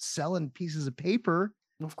than just selling pieces of paper.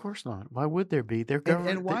 Of course not. Why would there be? They're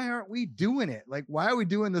and why aren't we doing it? Like, why are we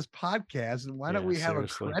doing this podcast? And why don't we have a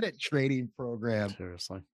credit trading program?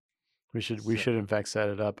 Seriously. We should in fact set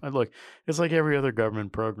it up. And look, it's like every other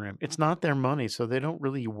government program. It's not their money, so they don't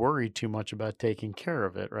really worry too much about taking care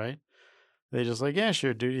of it, right? They just like, yeah,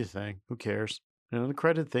 sure, do your thing. Who cares? And the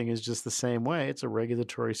credit thing is just the same way. It's a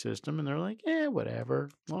regulatory system, and they're like, yeah, whatever.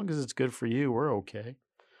 As long as it's good for you, we're okay.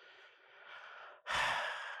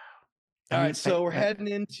 All right, so we're heading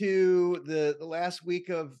into the last week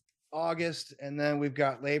of August, and then we've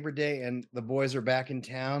got Labor Day, and the boys are back in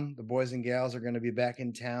town. The boys and gals are going to be back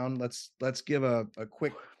in town. Let's give a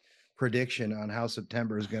quick prediction on how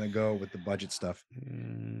September is going to go with the budget stuff.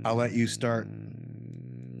 I'll let you start.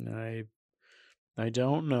 I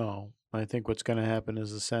don't know. I think what's going to happen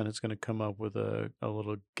is the Senate's going to come up with a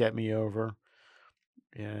little get me over,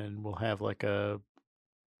 and we'll have like a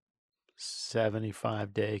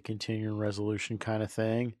 75-day continuing resolution kind of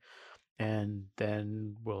thing. And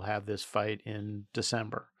then we'll have this fight in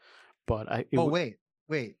December. But wait.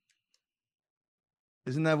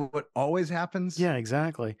 Isn't that what always happens? Yeah,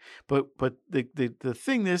 exactly. But the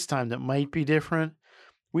thing this time that might be different,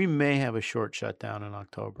 we may have a short shutdown in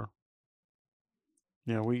October.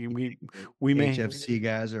 You know, we may HFC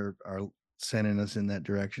guys are sending us in that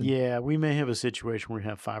direction. Yeah, we may have a situation where we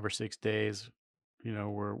have 5 or 6 days, you know,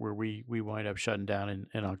 where we wind up shutting down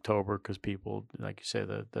in October because people, like you say,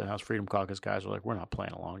 the House Freedom Caucus guys are like, we're not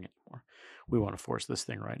playing along anymore. We want to force this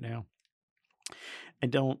thing right now.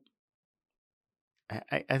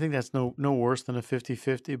 I think that's no worse than a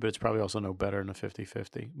 50-50, but it's probably also no better than a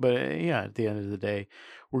 50-50. But yeah, at the end of the day,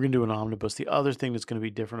 we're going to do an omnibus. The other thing that's going to be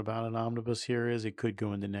different about an omnibus here is it could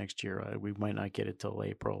go into next year. We might not get it till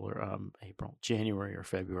January or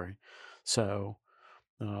February. So,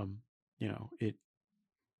 you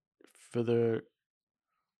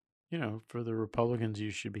know, for the Republicans,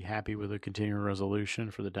 you should be happy with a continuing resolution.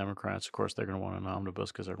 For the Democrats, of course, they're going to want an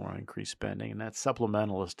omnibus because they're going to increase spending, and that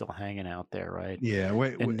supplemental is still hanging out there, right? Yeah.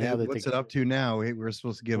 What's it up to now? We're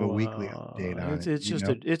supposed to give a weekly update on it.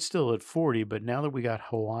 It's still at 40, but now that we got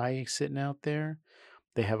Hawaii sitting out there,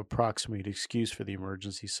 they have a proximate excuse for the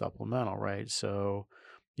emergency supplemental, right? So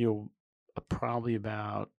you'll probably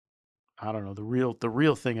about, I don't know, the real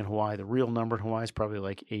thing in Hawaii, the real number in Hawaii is probably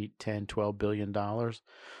like $8, $10, $12 billion.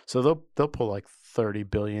 So they'll pull like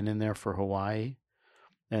 $30 billion in there for Hawaii,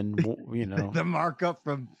 and you know the markup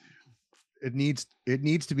from it needs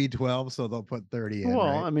to be 12, so they'll put 30 in. Well,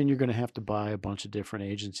 right? I mean, you're going to have to buy a bunch of different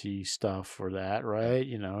agency stuff for that, right?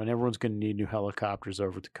 You know, and everyone's going to need new helicopters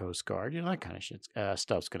over at the Coast Guard. You know, that kind of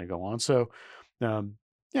stuff's going to go on. So, yeah,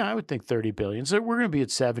 I would think 30 billion. So we're going to be at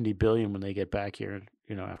 70 billion when they get back here,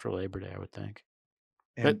 you know, after Labor Day, I would think.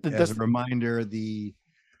 And as a reminder, the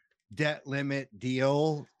debt limit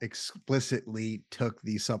deal explicitly took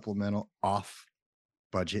the supplemental off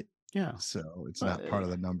budget. Yeah. So it's not part of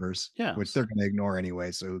the numbers, yeah, which they're going to ignore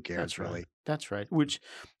anyway. So who cares, that's really? Right. That's right. Which,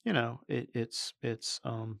 you know, it's this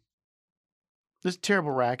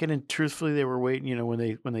terrible racket. And truthfully, they were waiting, you know,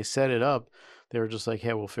 when they set it up, they were just like,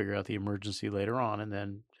 hey, we'll figure out the emergency later on. And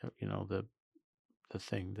then, you know, the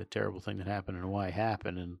terrible thing that happened in Hawaii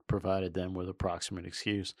happened and provided them with a proximate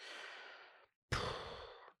excuse.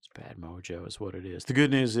 It's bad mojo is what it is. The good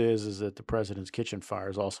news is that the president's kitchen fire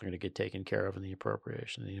is also going to get taken care of in the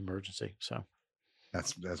appropriation, the emergency. So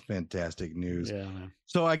that's fantastic news. Yeah, man.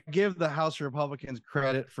 So I give the House Republicans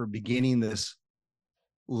credit for beginning this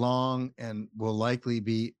long and will likely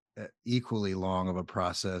be equally long of a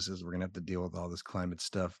process as we're going to have to deal with all this climate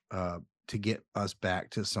stuff to get us back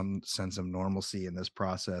to some sense of normalcy in this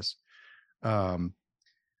process.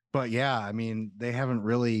 But yeah, I mean, they haven't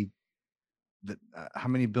really. How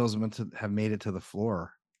many bills have made it to the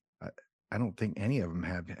floor? I don't think any of them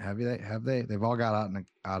have. Have they? They've all gotten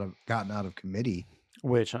out of committee.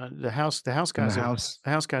 Which the House guys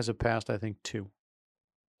have passed, I think, 2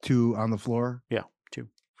 on the floor. Yeah, 2.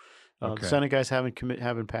 Okay. The Senate guys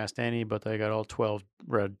haven't passed any, but they got all 12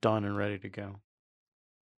 done and ready to go.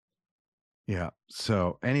 Yeah.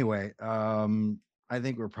 So anyway, I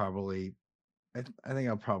think we're probably. I think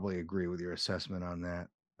I'll probably agree with your assessment on that.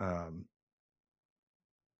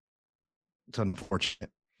 It's unfortunate,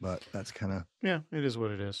 but that's kind of it is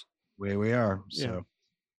what it is. Way we are. So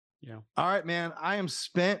yeah. All right, man. I am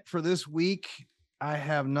spent for this week. I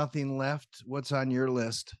have nothing left. What's on your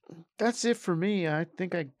list? That's it for me. I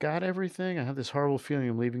think I got everything. I have this horrible feeling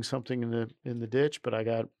I'm leaving something in the ditch, but I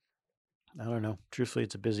don't know. Truthfully,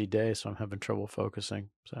 it's a busy day, so I'm having trouble focusing.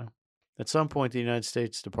 So At some point, the United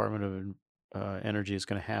States Department of Energy is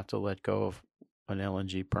going to have to let go of an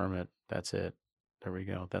LNG permit. That's it. There we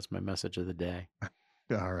go. That's my message of the day.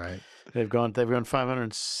 All right. They've gone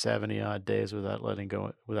 570 odd days without letting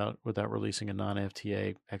go, without releasing a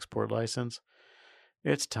non-FTA export license.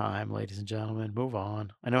 It's time, ladies and gentlemen. Move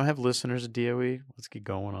on. I know I have listeners at DOE. Let's get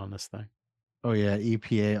going on this thing. Oh yeah,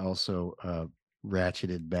 EPA also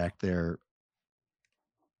ratcheted back their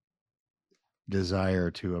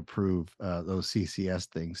desire to approve those CCS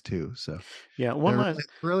things too. So yeah, they're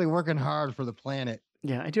really working hard for the planet.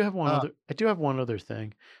 Yeah, I do have one other. I do have one other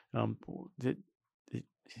thing.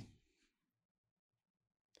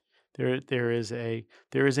 There is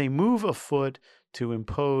a move afoot to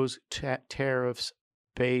impose tariffs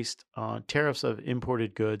based on tariffs of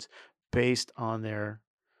imported goods based on their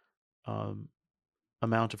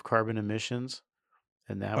amount of carbon emissions,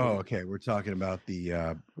 and that. Okay. We're talking about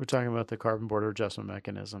the carbon border adjustment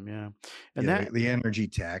mechanism, yeah, and that the energy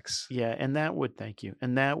tax, yeah, and that would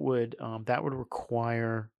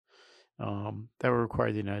require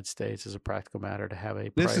the United States, as a practical matter, to have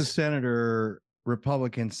a. This is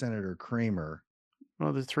Republican Senator Kramer.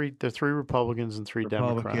 Well, the three Republicans and three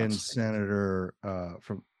Republican Democrats. Senator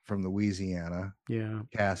from Louisiana, yeah,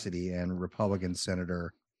 Cassidy, and Republican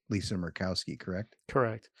Senator Lisa Murkowski, correct?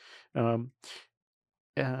 Correct.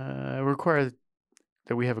 Require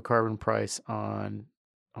that we have a carbon price on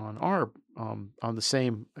the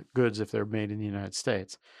same goods if they're made in the United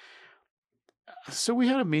States. So we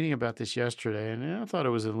had a meeting about this yesterday, and I thought it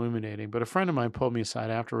was illuminating. But a friend of mine pulled me aside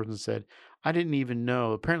afterwards and said, "I didn't even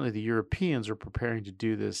know. Apparently, the Europeans are preparing to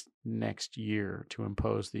do this next year, to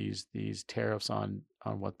impose these tariffs on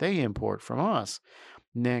what they import from us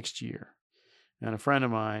next year." And a friend of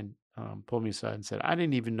mine pulled me aside and said, "I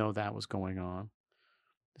didn't even know that was going on."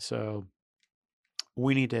 So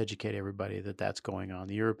we need to educate everybody that that's going on.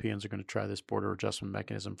 The Europeans are going to try this border adjustment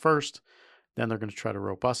mechanism first, then they're going to try to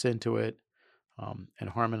rope us into it. And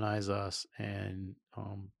harmonize us, and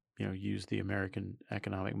use the American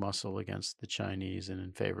economic muscle against the Chinese and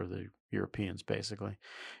in favor of the Europeans, basically,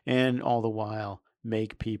 and all the while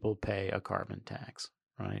make people pay a carbon tax,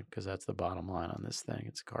 right? Because that's the bottom line on this thing.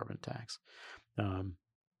 It's a carbon tax. But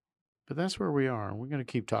that's where we are. We're going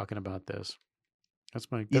to keep talking about this. That's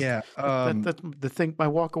the thing. My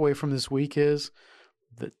walk away from this week is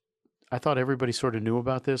that I thought everybody sort of knew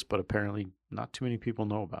about this, but apparently not too many people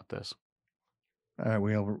know about this.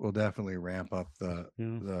 We'll definitely ramp up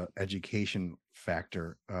the education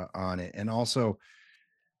factor on it. And also,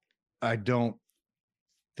 I don't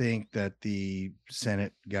think that the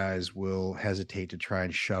Senate guys will hesitate to try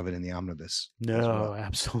and shove it in the omnibus. No,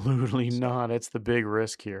 absolutely not. It's the big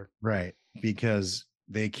risk here. Right. Because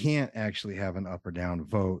they can't actually have an up or down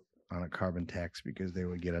vote on a carbon tax because they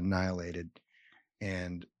would get annihilated.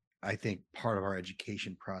 And I think part of our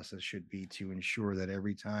education process should be to ensure that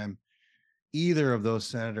every time either of those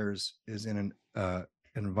senators is in an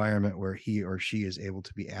environment where he or she is able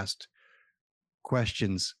to be asked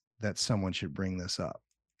questions, that someone should bring this up.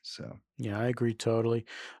 So yeah, I agree totally.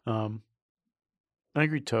 I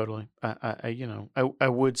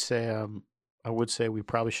would say we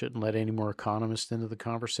probably shouldn't let any more economists into the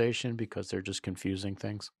conversation because they're just confusing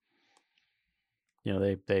things.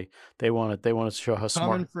 They want to show how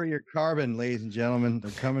smart. Coming for your carbon, ladies and gentlemen.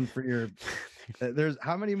 They're coming for your. There's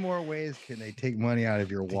how many more ways can they take money out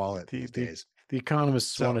of your wallet these days? The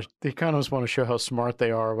economists want to show how smart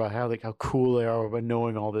they are about how cool they are about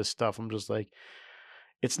knowing all this stuff. I'm just like,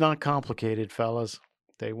 it's not complicated, fellas.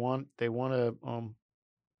 They want to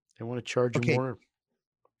charge you more.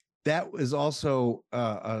 That was also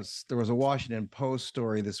there was a Washington Post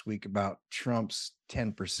story this week about Trump's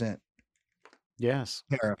 10%. Yes.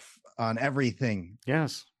 Tariff on everything.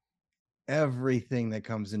 Yes. Everything that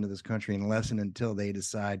comes into this country, unless and until they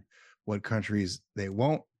decide what countries they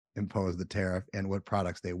won't impose the tariff and what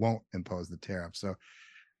products they won't impose the tariff. So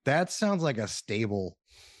that sounds like a stable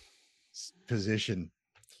position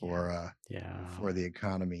for the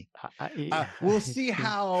economy. We'll see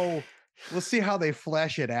how they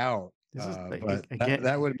flesh it out. But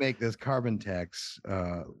that would make this carbon tax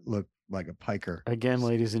look like a piker. Again,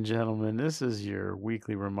 ladies and gentlemen, this is your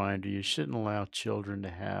weekly reminder. You shouldn't allow children to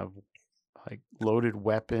have like loaded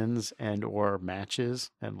weapons and or matches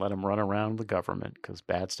and let them run around the government, because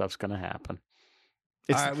bad stuff's going to happen.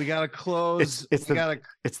 All right, we got to close. It's the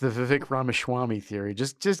Vivek Ramaswamy theory.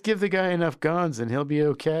 Just give the guy enough guns and he'll be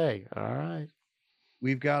okay. All right.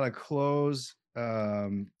 We've got to close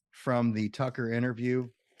from the Tucker interview.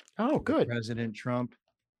 Oh, good. President Trump.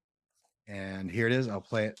 And here it is. I'll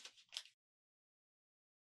play it.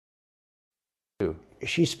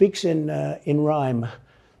 She speaks in rhyme.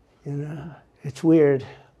 You know, it's weird.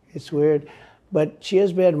 It's weird. But she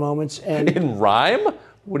has bad moments. And in rhyme?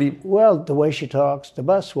 What do you? Well, the way she talks, the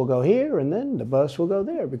bus will go here and then the bus will go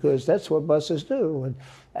there because that's what buses do. And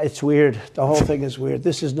it's weird. The whole thing is weird.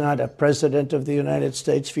 This is not a president of the United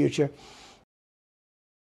States future.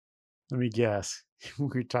 Let me guess.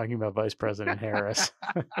 We're talking about Vice President Harris.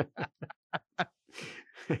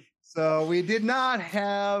 So we did not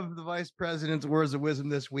have the vice president's words of wisdom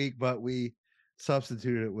this week, but we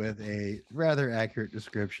substituted it with a rather accurate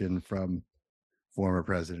description from former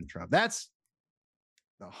President Trump. That's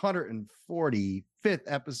the 145th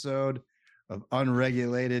episode of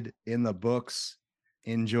Unregulated in the books.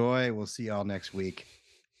 Enjoy. We'll see y'all next week.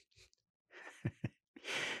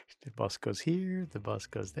 The bus goes here, the bus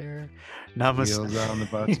goes there. Namaste. Wheels on the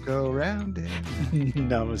bus go round.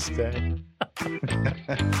 Namaste.